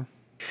 Mm-hmm.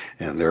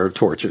 And there are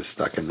torches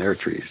stuck in their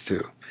trees,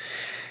 too.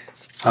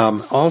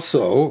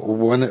 Also,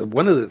 one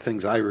of the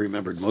things I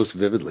remembered most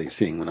vividly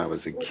seeing when I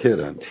was a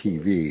kid on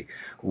TV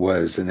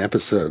was an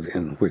episode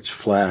in which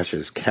Flash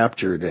is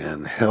captured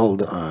and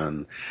held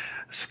on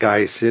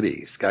Sky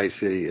City. Sky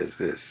City is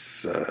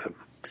this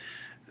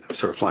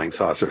sort of flying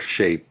saucer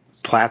shaped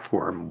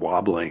platform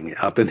wobbling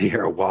up in the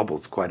air. It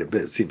wobbles quite a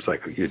bit. It seems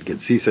like you'd get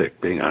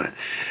seasick being on it.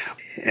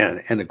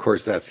 And of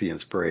course, that's the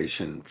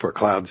inspiration for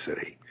Cloud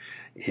City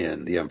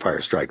in The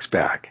Empire Strikes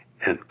Back.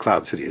 And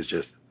Cloud City is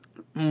just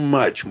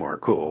much more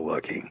cool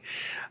looking.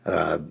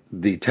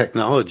 The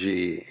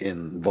technology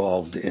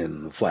involved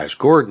in Flash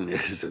Gordon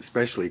is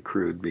especially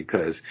crude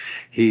because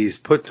he's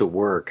put to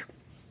work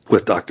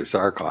with Dr.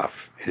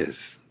 Zarkov,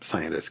 his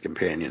scientist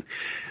companion,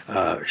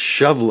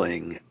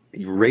 shoveling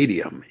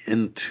radium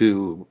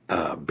into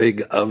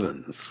big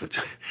ovens, which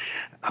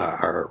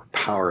are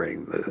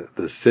powering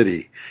the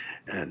city,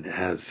 and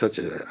has such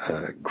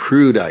a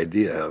crude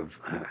idea of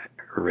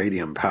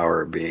radium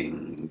power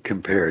being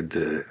compared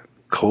to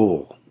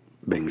coal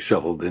being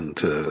shoveled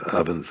into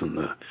ovens and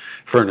the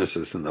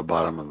furnaces in the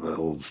bottom of an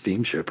old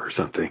steamship or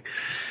something.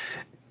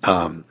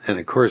 And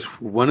of course,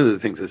 one of the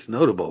things that's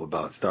notable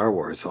about Star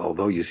Wars,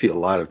 although you see a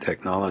lot of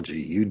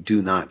technology, you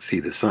do not see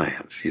the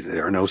science.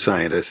 There are no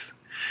scientists.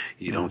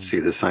 You don't see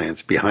the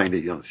science behind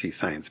it. You don't see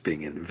science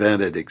being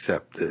invented,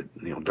 except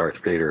that, Darth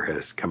Vader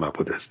has come up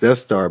with this Death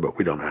Star, but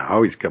we don't know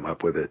how he's come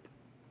up with it.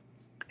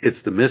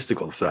 It's the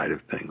mystical side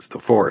of things, the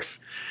Force,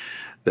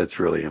 that's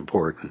really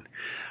important.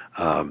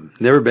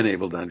 Never been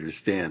able to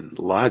understand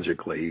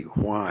logically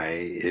why,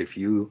 if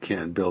you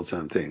can build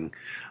something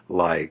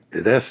like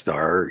the Death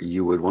Star,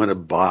 you would want to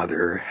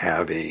bother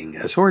having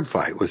a sword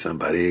fight with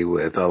somebody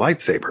with a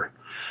lightsaber.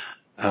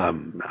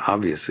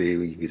 Obviously,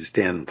 you can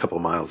stand a couple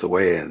miles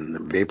away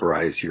and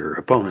vaporize your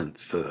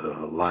opponents, a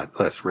lot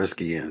less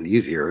risky and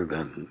easier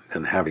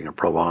than having a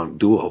prolonged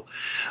duel.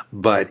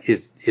 But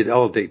it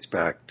all dates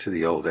back to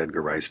the old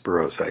Edgar Rice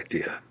Burroughs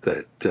idea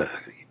that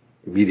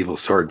medieval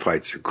sword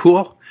fights are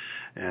cool,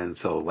 and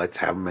so let's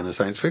have them in a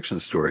science fiction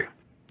story.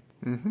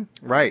 Mm-hmm.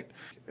 Right.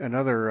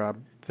 Another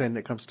thing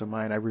that comes to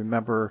mind, I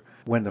remember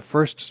when the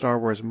first Star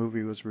Wars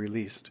movie was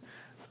released,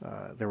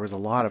 there was a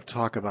lot of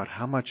talk about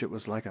how much it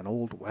was like an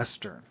old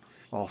Western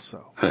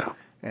also. Yeah.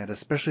 And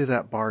especially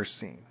that bar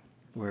scene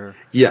where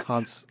Yes.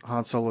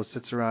 Han Solo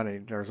sits around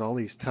and there's all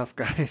these tough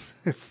guys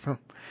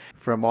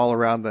from all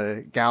around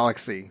the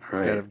galaxy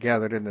Right. that have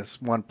gathered in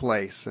this one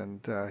place, and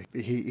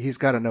he's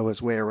got to know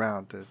his way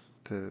around to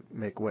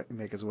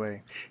make his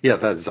way. Yeah,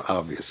 that is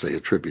obviously a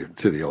tribute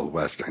to the old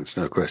westerns,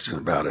 no question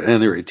about it,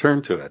 and they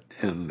return to it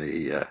in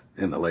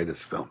the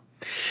latest film.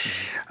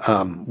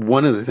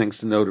 One of the things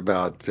to note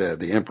about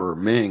the Emperor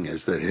Ming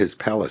is that his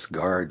palace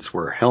guards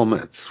wear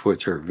helmets,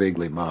 which are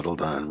vaguely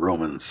modeled on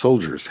Roman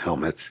soldiers'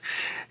 helmets,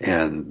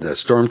 and the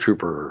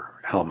stormtrooper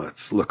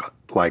helmets look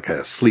like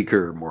a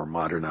sleeker, more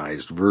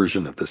modernized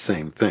version of the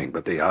same thing,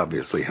 but they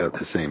obviously have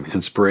the same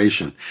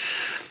inspiration.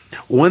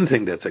 One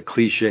thing that's a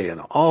cliche in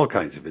all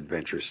kinds of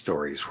adventure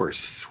stories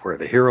where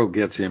the hero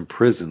gets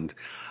imprisoned,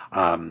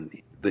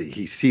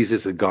 he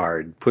seizes a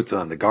guard, puts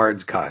on the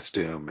guard's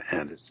costume,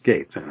 and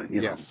escapes. And,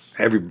 Yes.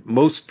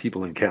 most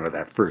people encounter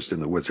that first in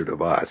The Wizard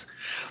of Oz.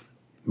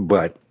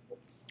 But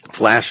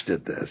Flash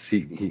did this.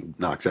 He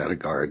knocks out a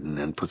guard and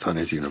then puts on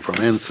his uniform,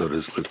 and so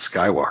does Luke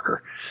Skywalker.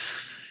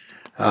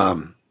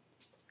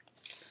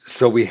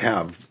 So we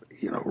have,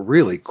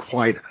 really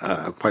quite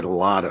a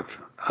lot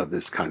of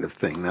this kind of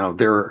thing. Now,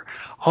 there are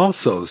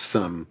also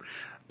some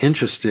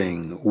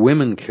interesting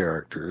women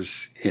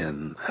characters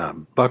in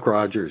Buck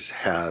Rogers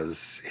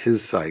has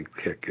his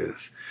sidekick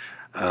is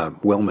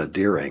Wilma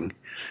Deering,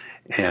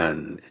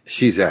 and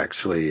she's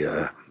actually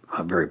a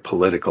very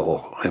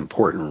political,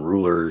 important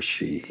ruler.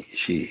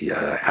 She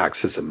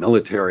acts as a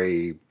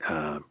military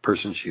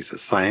person. She's a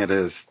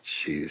scientist.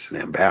 She's an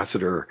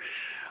ambassador.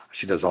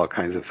 She does all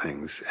kinds of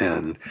things.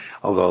 And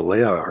although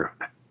Leia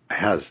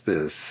has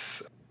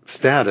this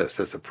status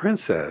as a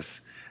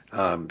princess,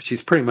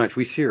 She's pretty much,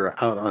 we see her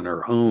out on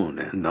her own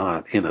and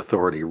not in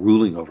authority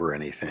ruling over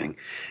anything.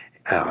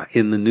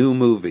 In the new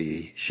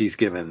movie, she's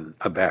given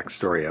a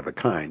backstory of a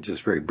kind.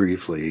 Just very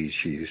briefly,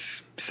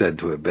 she's said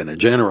to have been a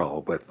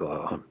general with,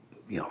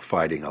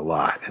 fighting a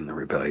lot in the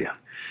rebellion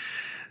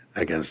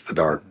against the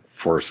dark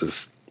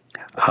forces.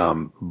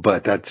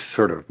 But that's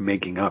sort of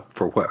making up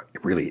for what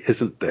really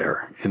isn't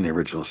there in the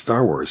original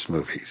Star Wars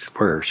movies,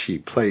 where she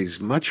plays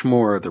much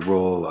more the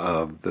role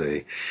of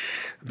the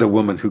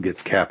woman who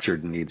gets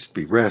captured and needs to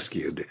be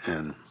rescued,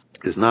 and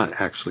is not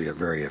actually a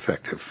very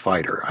effective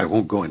fighter. I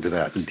won't go into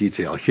that in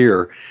detail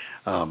here,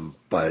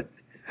 but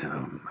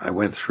I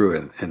went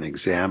through and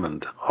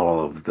examined all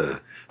of the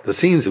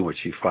scenes in which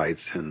she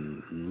fights,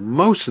 and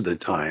most of the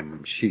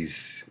time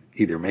she's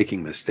either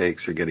making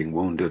mistakes or getting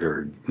wounded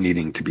or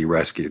needing to be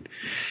rescued.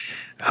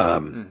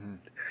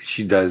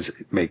 She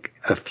does make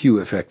a few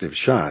effective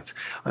shots,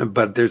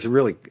 but there's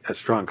really a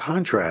strong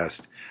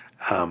contrast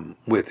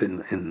with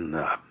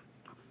in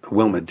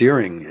Wilma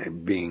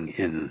Deering being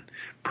in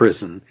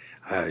prison.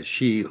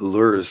 She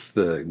lures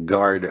the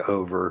guard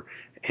over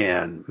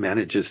and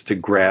manages to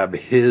grab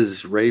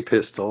his ray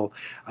pistol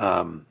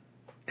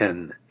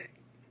and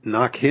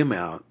knock him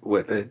out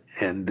with it,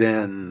 and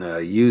then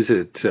use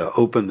it to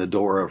open the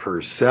door of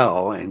her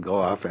cell and go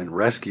off and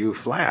rescue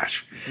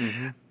Flash,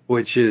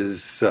 which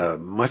is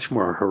much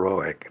more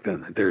heroic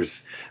than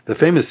there's the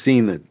famous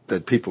scene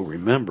that people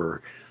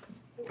remember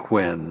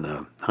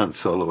when Han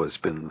Solo has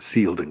been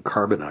sealed in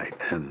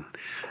carbonite and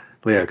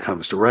Leia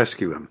comes to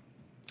rescue him.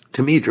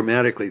 To me,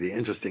 dramatically, the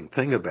interesting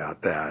thing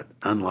about that,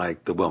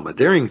 unlike the Wilma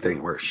Deering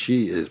thing, where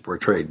she is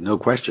portrayed, no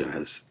question,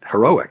 as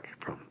heroic.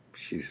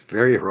 She's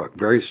very heroic,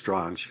 very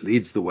strong. She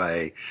leads the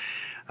way.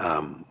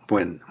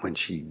 When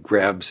she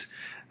grabs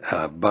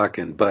Buck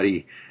and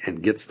Buddy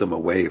and gets them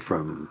away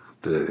from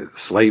the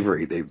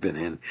slavery they've been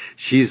in,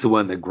 she's the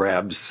one that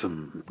grabs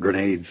some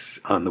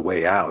grenades on the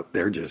way out.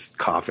 They're just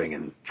coughing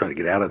and trying to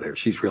get out of there.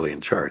 She's really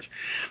in charge.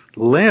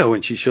 Leia,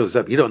 when she shows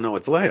up, you don't know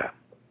it's Leia.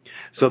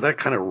 So that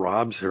kind of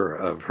robs her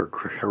of her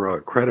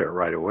heroic credit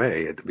right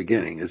away at the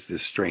beginning. Is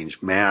this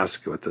strange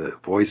mask with the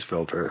voice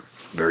filter,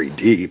 very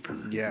deep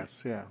and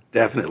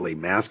definitely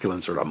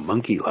masculine, sort of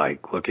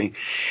monkey-like looking.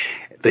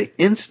 The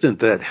instant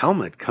that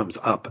helmet comes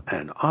up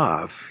and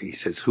off, he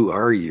says, "Who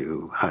are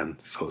you?" Han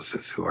Solo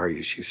says, "Who are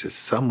you?" She says,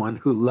 "Someone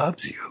who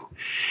loves you."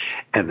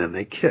 And then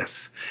they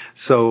kiss.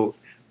 So,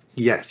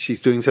 yes,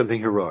 she's doing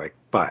something heroic,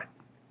 but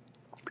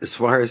as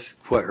far as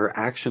what her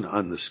action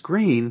on the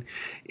screen,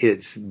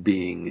 it's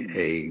being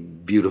a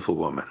beautiful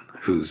woman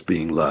who's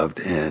being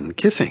loved and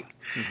kissing.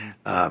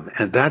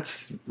 And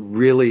that's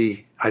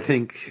really, I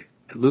think,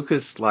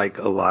 Lucas, like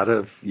a lot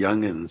of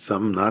young and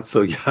some not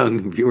so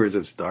young viewers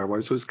of Star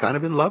Wars, was kind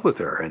of in love with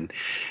her and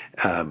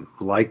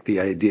liked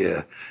the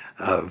idea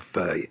of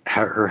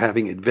her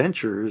having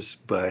adventures,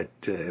 but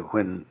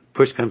when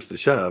push comes to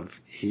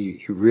shove,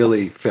 he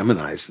really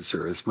feminizes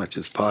her as much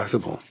as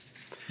possible.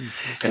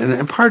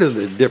 And part of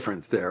the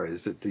difference there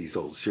is that these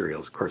old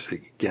serials, of course,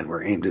 again,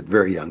 were aimed at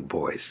very young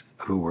boys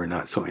who were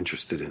not so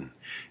interested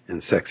in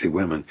sexy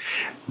women.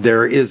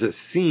 There is a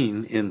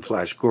scene in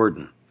Flash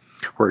Gordon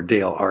where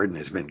Dale Arden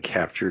has been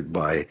captured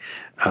by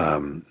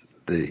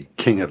the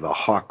king of the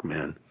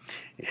Hawkmen,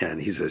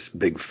 and he's this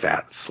big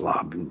fat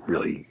slob and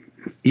really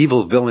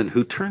evil villain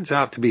who turns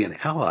out to be an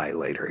ally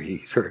later.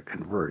 He sort of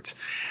converts.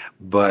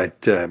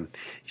 But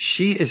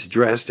she is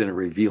dressed in a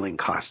revealing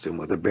costume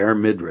with a bare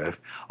midriff,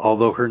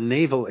 although her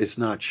navel is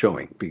not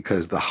showing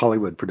because the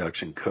Hollywood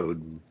production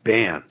code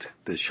banned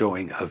the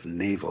showing of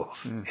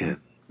navels in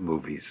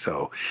movies.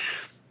 So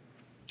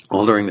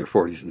all during their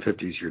 40s and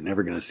 50s, you're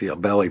never going to see a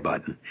belly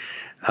button.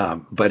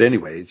 But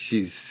anyway,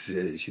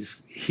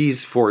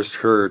 he's forced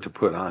her to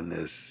put on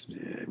this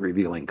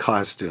revealing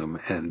costume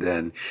and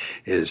then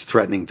is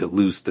threatening to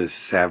loose this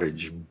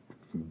savage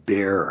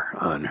bear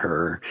on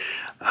her,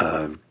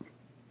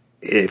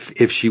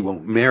 if she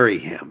won't marry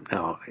him.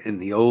 Now, in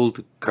the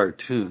old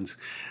cartoons,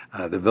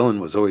 the villain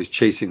was always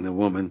chasing the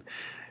woman,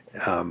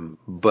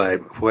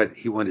 but what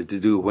he wanted to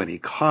do when he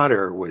caught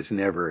her was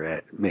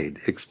never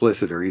made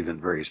explicit or even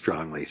very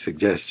strongly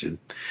suggested.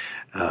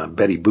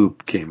 Betty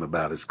Boop came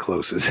about as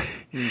close as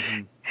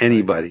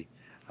anybody.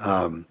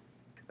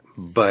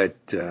 But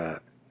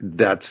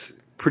that's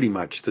pretty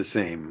much the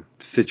same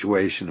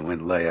situation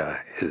when Leia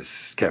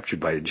is captured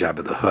by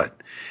Jabba the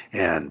Hutt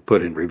and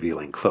put in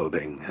revealing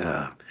clothing.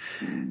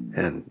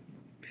 And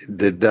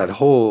that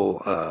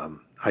whole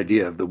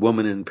idea of the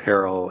woman in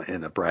peril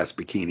in a brass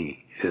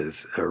bikini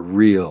is a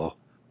real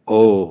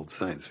old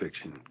science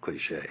fiction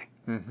cliche.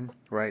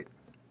 Right.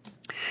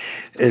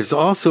 There's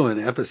also an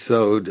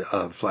episode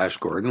of Flash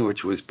Gordon,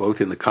 which was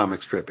both in the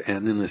comic strip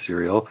and in the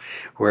serial,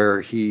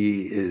 where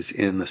he is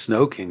in the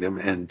Snow Kingdom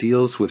and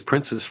deals with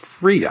Princess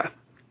Freya.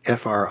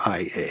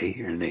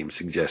 Fria, her name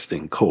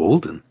suggesting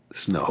cold and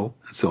snow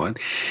and so on.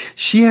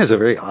 She has a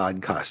very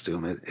odd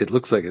costume. It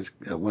looks like it's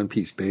a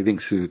one-piece bathing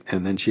suit,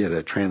 and then she had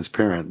a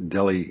transparent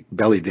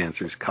belly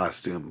dancer's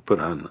costume put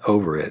on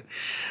over it.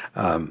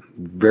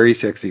 Very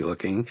sexy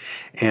looking,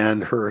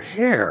 and her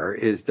hair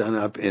is done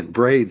up in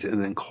braids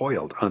and then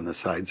coiled on the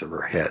sides of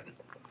her head.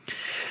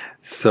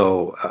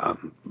 So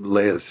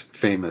Leia's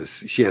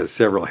famous. She has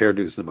several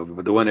hairdos in the movie,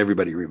 but the one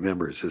everybody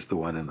remembers is the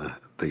one in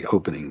the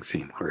opening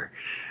scene where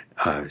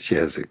she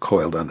has it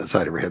coiled on the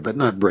side of her head, but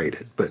not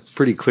braided. But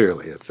pretty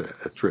clearly, it's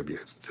a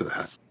tribute to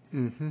that.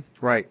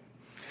 Right.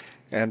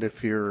 And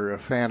if you're a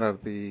fan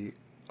of the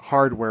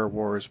Hardware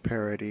Wars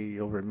parody,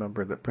 you'll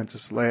remember that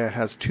Princess Leia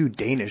has two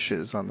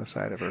Danishes on the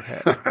side of her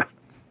head.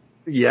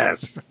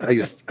 Yes, I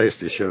used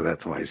to show that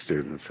to my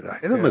students.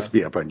 It must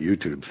be up on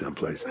YouTube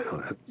someplace now.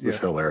 That was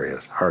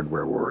hilarious.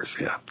 Hardware Wars,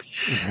 yeah.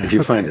 If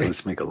you find it,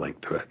 let's make a link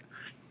to it.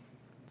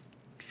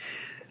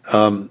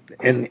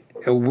 And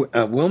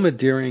Wilma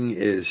Deering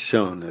is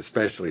shown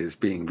especially as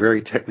being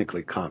very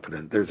technically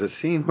competent. There's a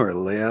scene where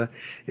Leia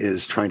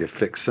is trying to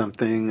fix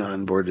something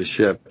on board the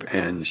ship,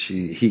 and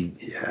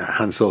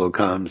Han Solo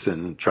comes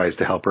and tries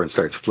to help her and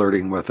starts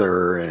flirting with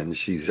her, and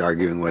she's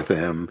arguing with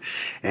him,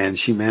 and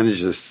she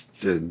manages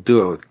to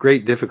do it with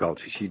great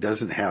difficulty. She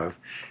doesn't have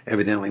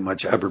evidently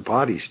much upper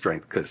body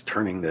strength because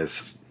turning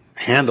this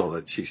handle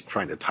that she's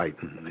trying to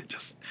tighten, it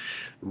just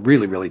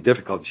really, really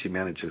difficult. She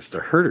manages to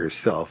hurt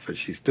herself as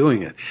she's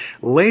doing it.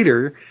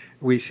 Later,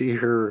 we see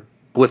her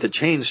with a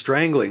chain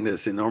strangling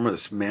this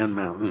enormous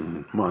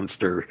man-mountain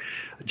monster,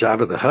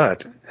 Jabba the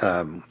Hutt,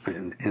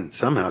 and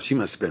somehow she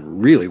must have been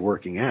really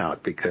working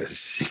out because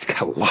she's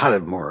got a lot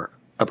of more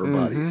upper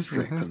body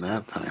strength in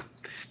that time.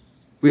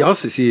 We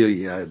also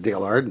see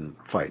Dale Arden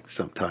fight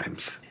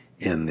sometimes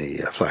in the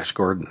Flash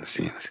Gordon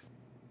scenes.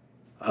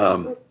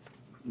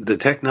 The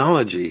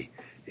technology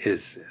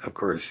is, of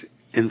course,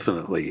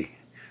 infinitely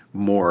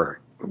more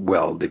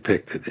well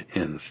depicted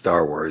in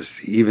Star Wars.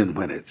 Even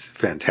when it's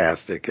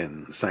fantastic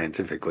and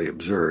scientifically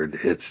absurd,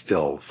 it's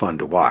still fun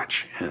to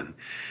watch and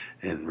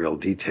in real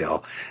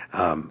detail.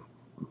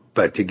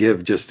 But to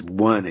give just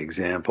one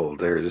example,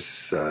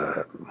 there's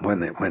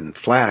when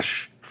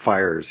Flash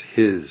fires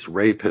his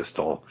ray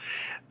pistol,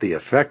 the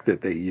effect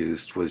that they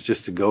used was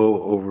just to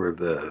go over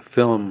the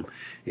film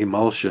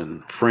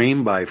emulsion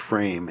frame by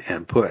frame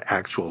and put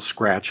actual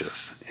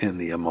scratches in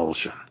the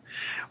emulsion,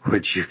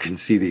 which you can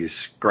see these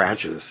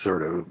scratches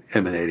sort of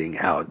emanating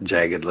out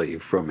jaggedly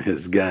from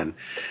his gun.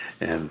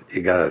 And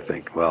you got to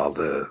think, well,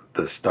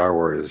 the Star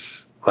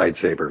Wars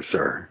lightsabers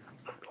are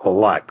a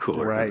lot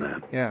cooler than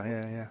that.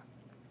 Yeah.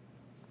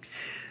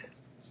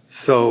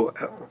 So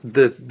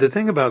the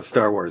thing about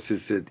Star Wars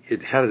is that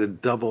it had a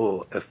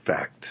double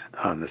effect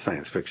on the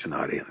science fiction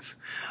audience.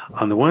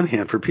 On the one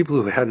hand, for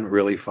people who hadn't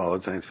really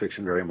followed science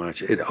fiction very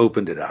much, it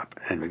opened it up,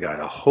 and we got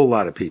a whole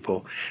lot of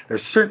people.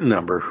 There's a certain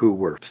number who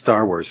were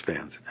Star Wars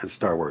fans and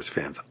Star Wars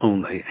fans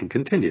only, and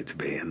continued to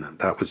be, and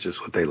that was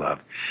just what they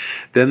loved.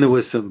 Then there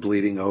was some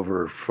bleeding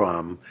over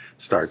from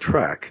Star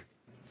Trek,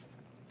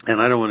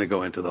 and I don't want to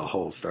go into the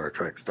whole Star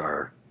Trek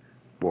Star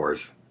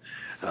Wars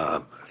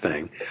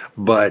thing,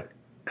 but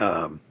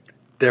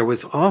there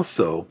was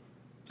also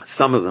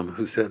some of them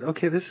who said,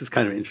 okay, this is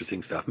kind of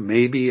interesting stuff.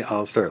 Maybe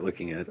I'll start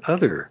looking at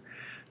other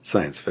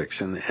science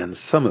fiction. And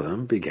some of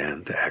them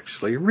began to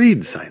actually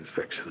read science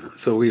fiction.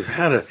 So we've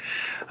had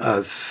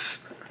a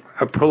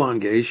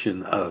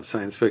prolongation of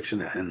science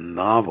fiction and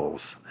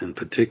novels in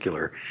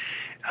particular.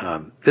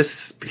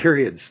 This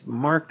period's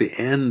marked the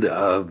end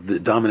of the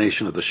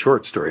domination of the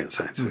short story in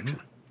science fiction.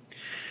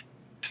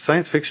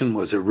 Science fiction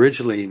was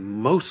originally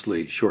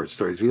mostly short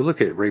stories. If you look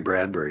at Ray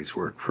Bradbury's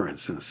work, for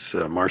instance,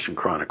 Martian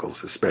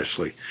Chronicles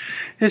especially,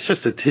 it's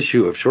just a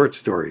tissue of short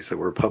stories that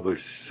were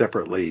published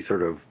separately,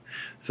 sort of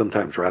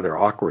sometimes rather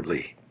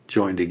awkwardly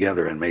joined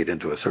together and made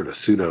into a sort of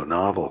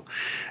pseudo-novel.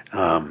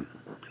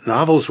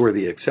 Novels were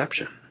the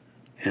exception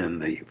in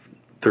the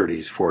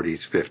 30s,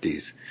 40s,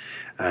 50s,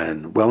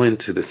 and well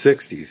into the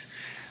 60s.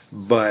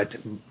 But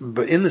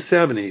in the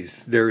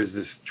 70s, there is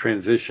this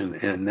transition,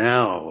 and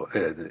now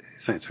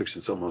science fiction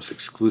is almost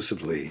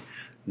exclusively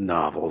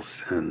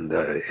novels, and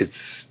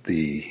it's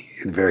the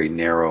very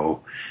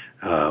narrow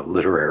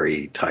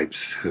literary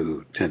types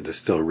who tend to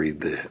still read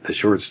the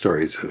short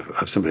stories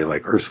of somebody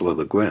like Ursula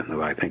Le Guin,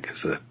 who I think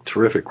is a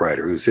terrific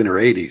writer, who's in her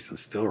 80s and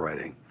still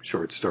writing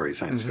short story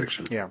science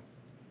fiction. Yeah.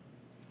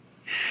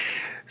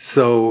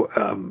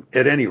 So,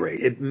 at any rate,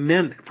 it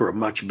meant for a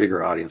much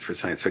bigger audience for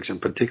science fiction,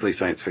 particularly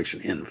science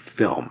fiction in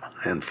film,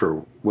 and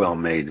for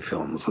well-made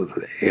films with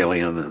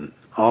Alien and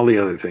all the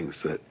other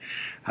things that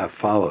have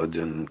followed,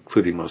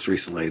 including most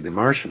recently The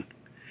Martian.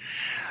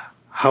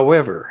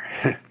 However,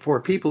 for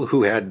people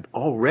who had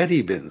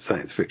already been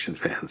science fiction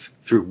fans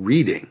through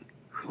reading,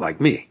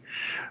 like me,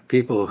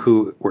 people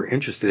who were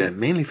interested in it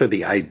mainly for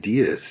the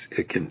ideas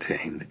it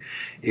contained,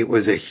 it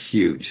was a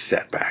huge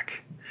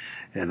setback.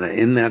 And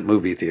in that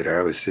movie theater,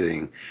 I was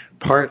sitting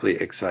partly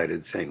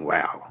excited saying,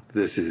 wow,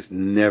 this has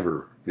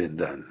never been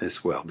done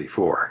this well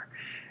before.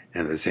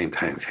 and at the same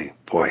time saying,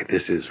 boy,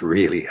 this is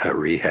really a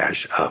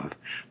rehash of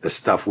the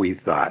stuff we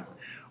thought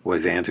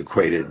was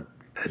antiquated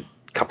a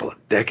couple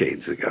of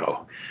decades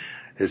ago.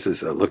 This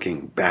is a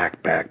looking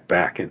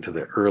back into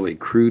the early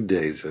crude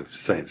days of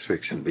science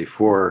fiction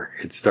before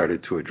it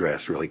started to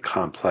address really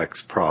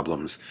complex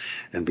problems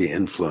and be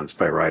influenced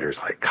by writers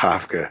like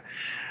Kafka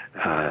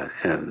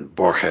and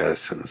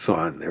Borges and so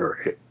on.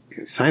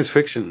 Science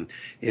fiction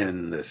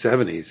in the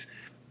 70s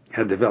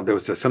had developed. There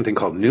was something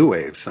called New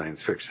Wave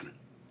science fiction,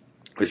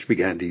 which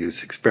began to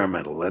use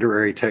experimental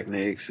literary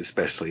techniques,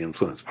 especially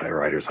influenced by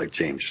writers like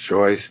James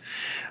Joyce.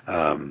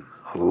 A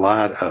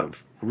lot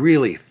of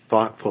really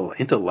thoughtful,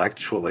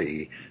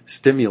 intellectually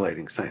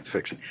stimulating science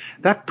fiction.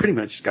 That pretty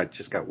much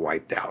just got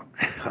wiped out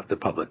of the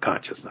public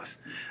consciousness.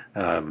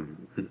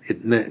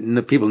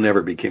 People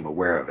never became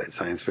aware of it.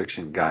 Science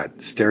fiction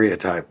got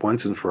stereotyped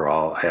once and for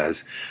all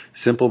as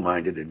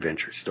simple-minded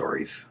adventure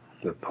stories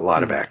with a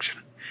lot of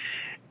action.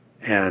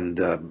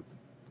 And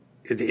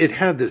it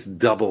had this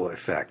double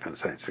effect on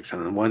science fiction.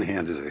 On the one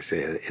hand, as I say,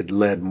 it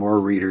led more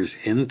readers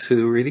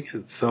into reading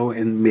it. So,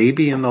 and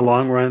maybe in the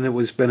long run, it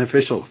was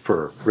beneficial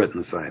for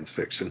written science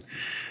fiction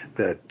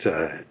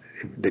that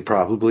they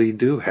probably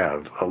do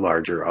have a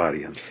larger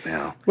audience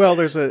now. Well,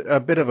 there's a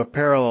bit of a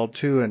parallel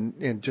too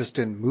in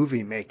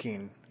movie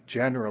making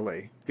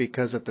generally,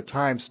 because at the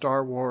time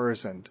Star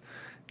Wars and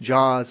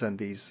Jaws and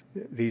these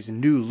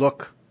new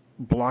look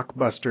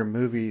blockbuster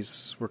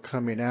movies were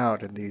coming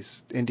out, and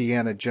these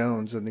Indiana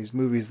Jones and these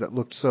movies that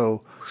looked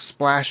so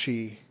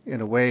splashy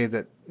in a way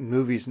that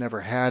movies never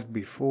had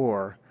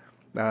before.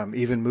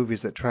 Even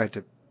movies that tried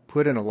to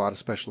put in a lot of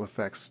special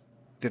effects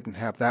didn't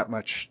have that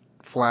much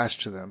flash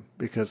to them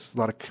because a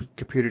lot of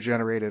computer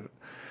generated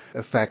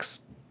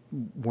effects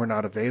were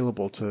not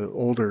available to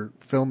older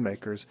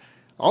filmmakers.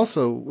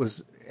 Also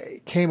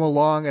came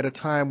along at a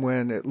time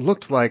when it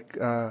looked like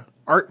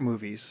art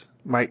movies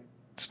might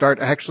start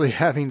actually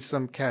having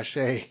some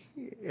cachet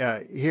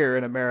here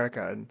in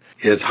America. And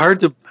it's hard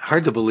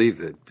to believe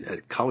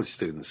that college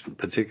students in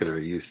particular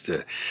used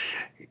to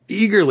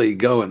eagerly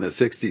go in the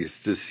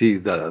 60s to see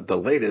the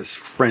latest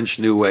French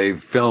New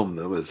Wave film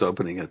that was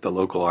opening at the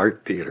local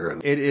art theater.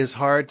 It is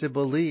hard to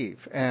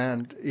believe.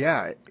 And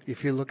yeah,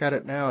 if you look at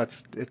it now,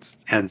 it's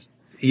and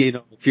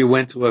if you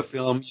went to a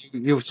film,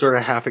 you sort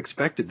of half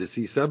expected to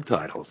see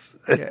subtitles.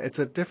 Yeah, it's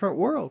a different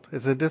world.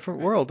 It's a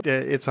different world.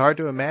 It's hard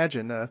to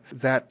imagine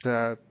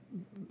that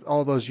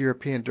all those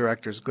European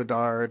directors,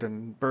 Godard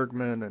and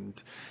Bergman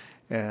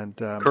and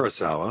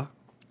Kurosawa,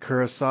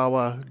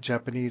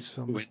 Japanese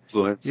film, who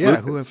influenced who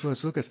Lucas.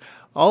 influenced Lucas.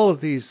 All of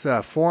these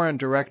foreign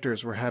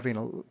directors were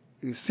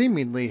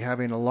seemingly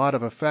having a lot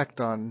of effect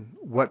on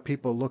what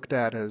people looked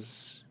at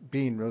as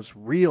being those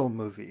real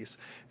movies.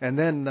 And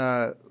then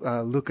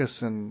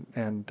Lucas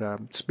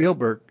and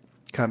Spielberg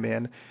come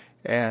in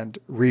and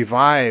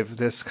revive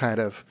this kind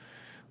of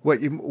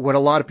what a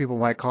lot of people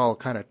might call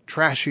kind of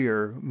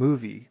trashier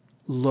movie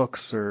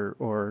looks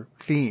or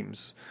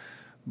themes.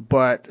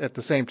 But at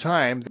the same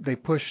time, they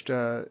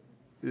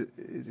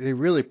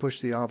really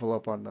pushed the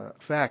envelope on the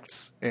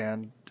effects,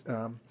 and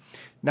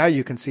now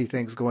you can see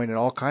things going in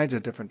all kinds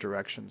of different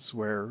directions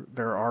where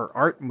there are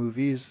art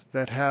movies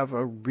that have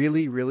a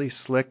really, really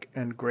slick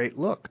and great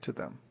look to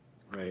them.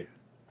 Right.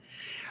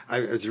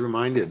 I was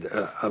reminded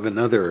of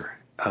another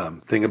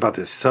thing about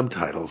the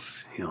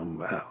subtitles.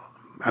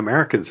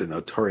 Americans are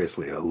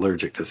notoriously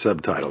allergic to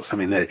subtitles. I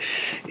mean,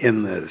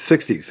 in the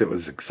 60s it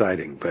was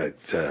exciting,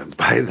 but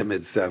by the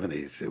mid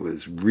 70s it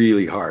was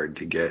really hard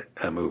to get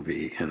a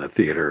movie in a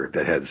theater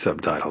that had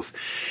subtitles.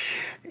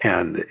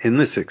 And in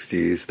the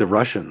 60s, the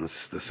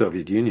Russians, the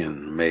Soviet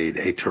Union, made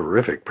a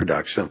terrific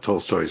production of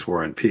Tolstoy's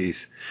War and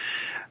Peace,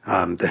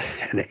 an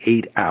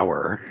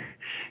 8-hour,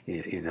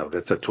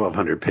 that's a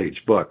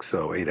 1,200-page book,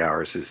 so 8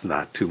 hours is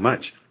not too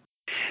much.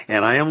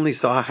 And I only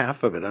saw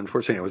half of it.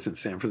 Unfortunately, I was in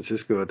San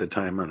Francisco at the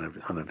time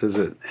on a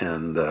visit,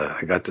 and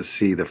I got to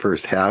see the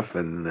first half.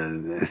 And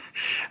then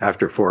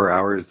after 4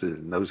 hours, the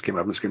nose came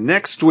up and screamed,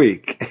 "Next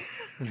week,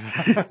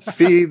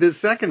 see the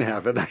second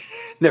half." And I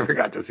never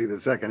got to see the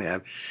second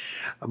half.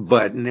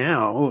 But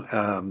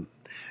now,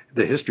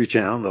 the History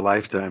Channel, the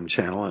Lifetime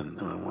Channel,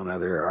 and one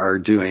other are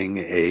doing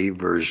a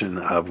version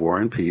of War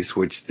and Peace,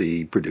 which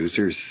the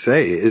producers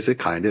say is a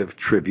kind of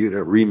tribute,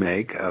 a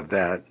remake of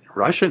that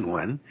Russian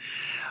one.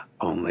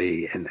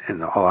 Only,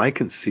 and all I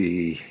can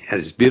see, and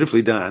it's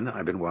beautifully done.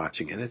 I've been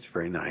watching it. It's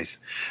very nice,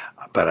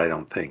 but I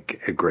don't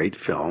think a great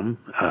film.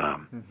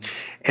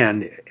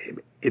 And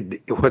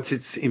what's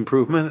its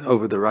improvement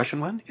over the Russian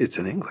one? It's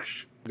in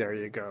English. There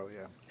you go.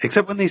 Yeah.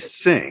 Except when they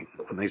sing.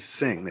 They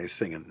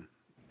sing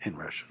in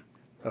Russian.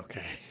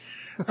 Okay.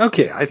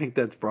 Okay. I think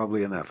that's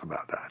probably enough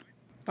about that.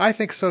 I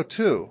think so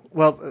too.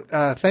 Well,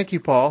 thank you,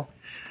 Paul.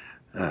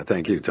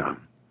 Thank you,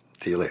 Tom.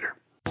 See you later.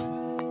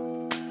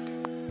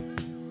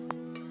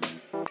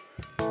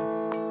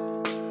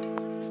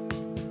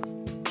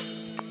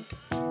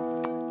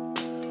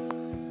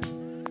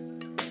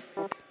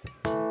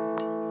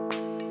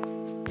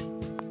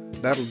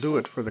 That'll do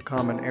it for the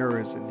Common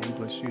Errors in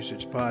English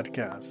Usage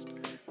podcast.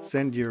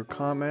 Send your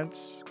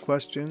comments,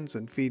 questions,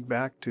 and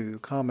feedback to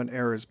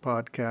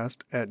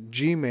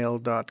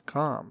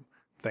commonerrorspodcast@gmail.com.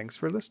 Thanks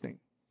for listening.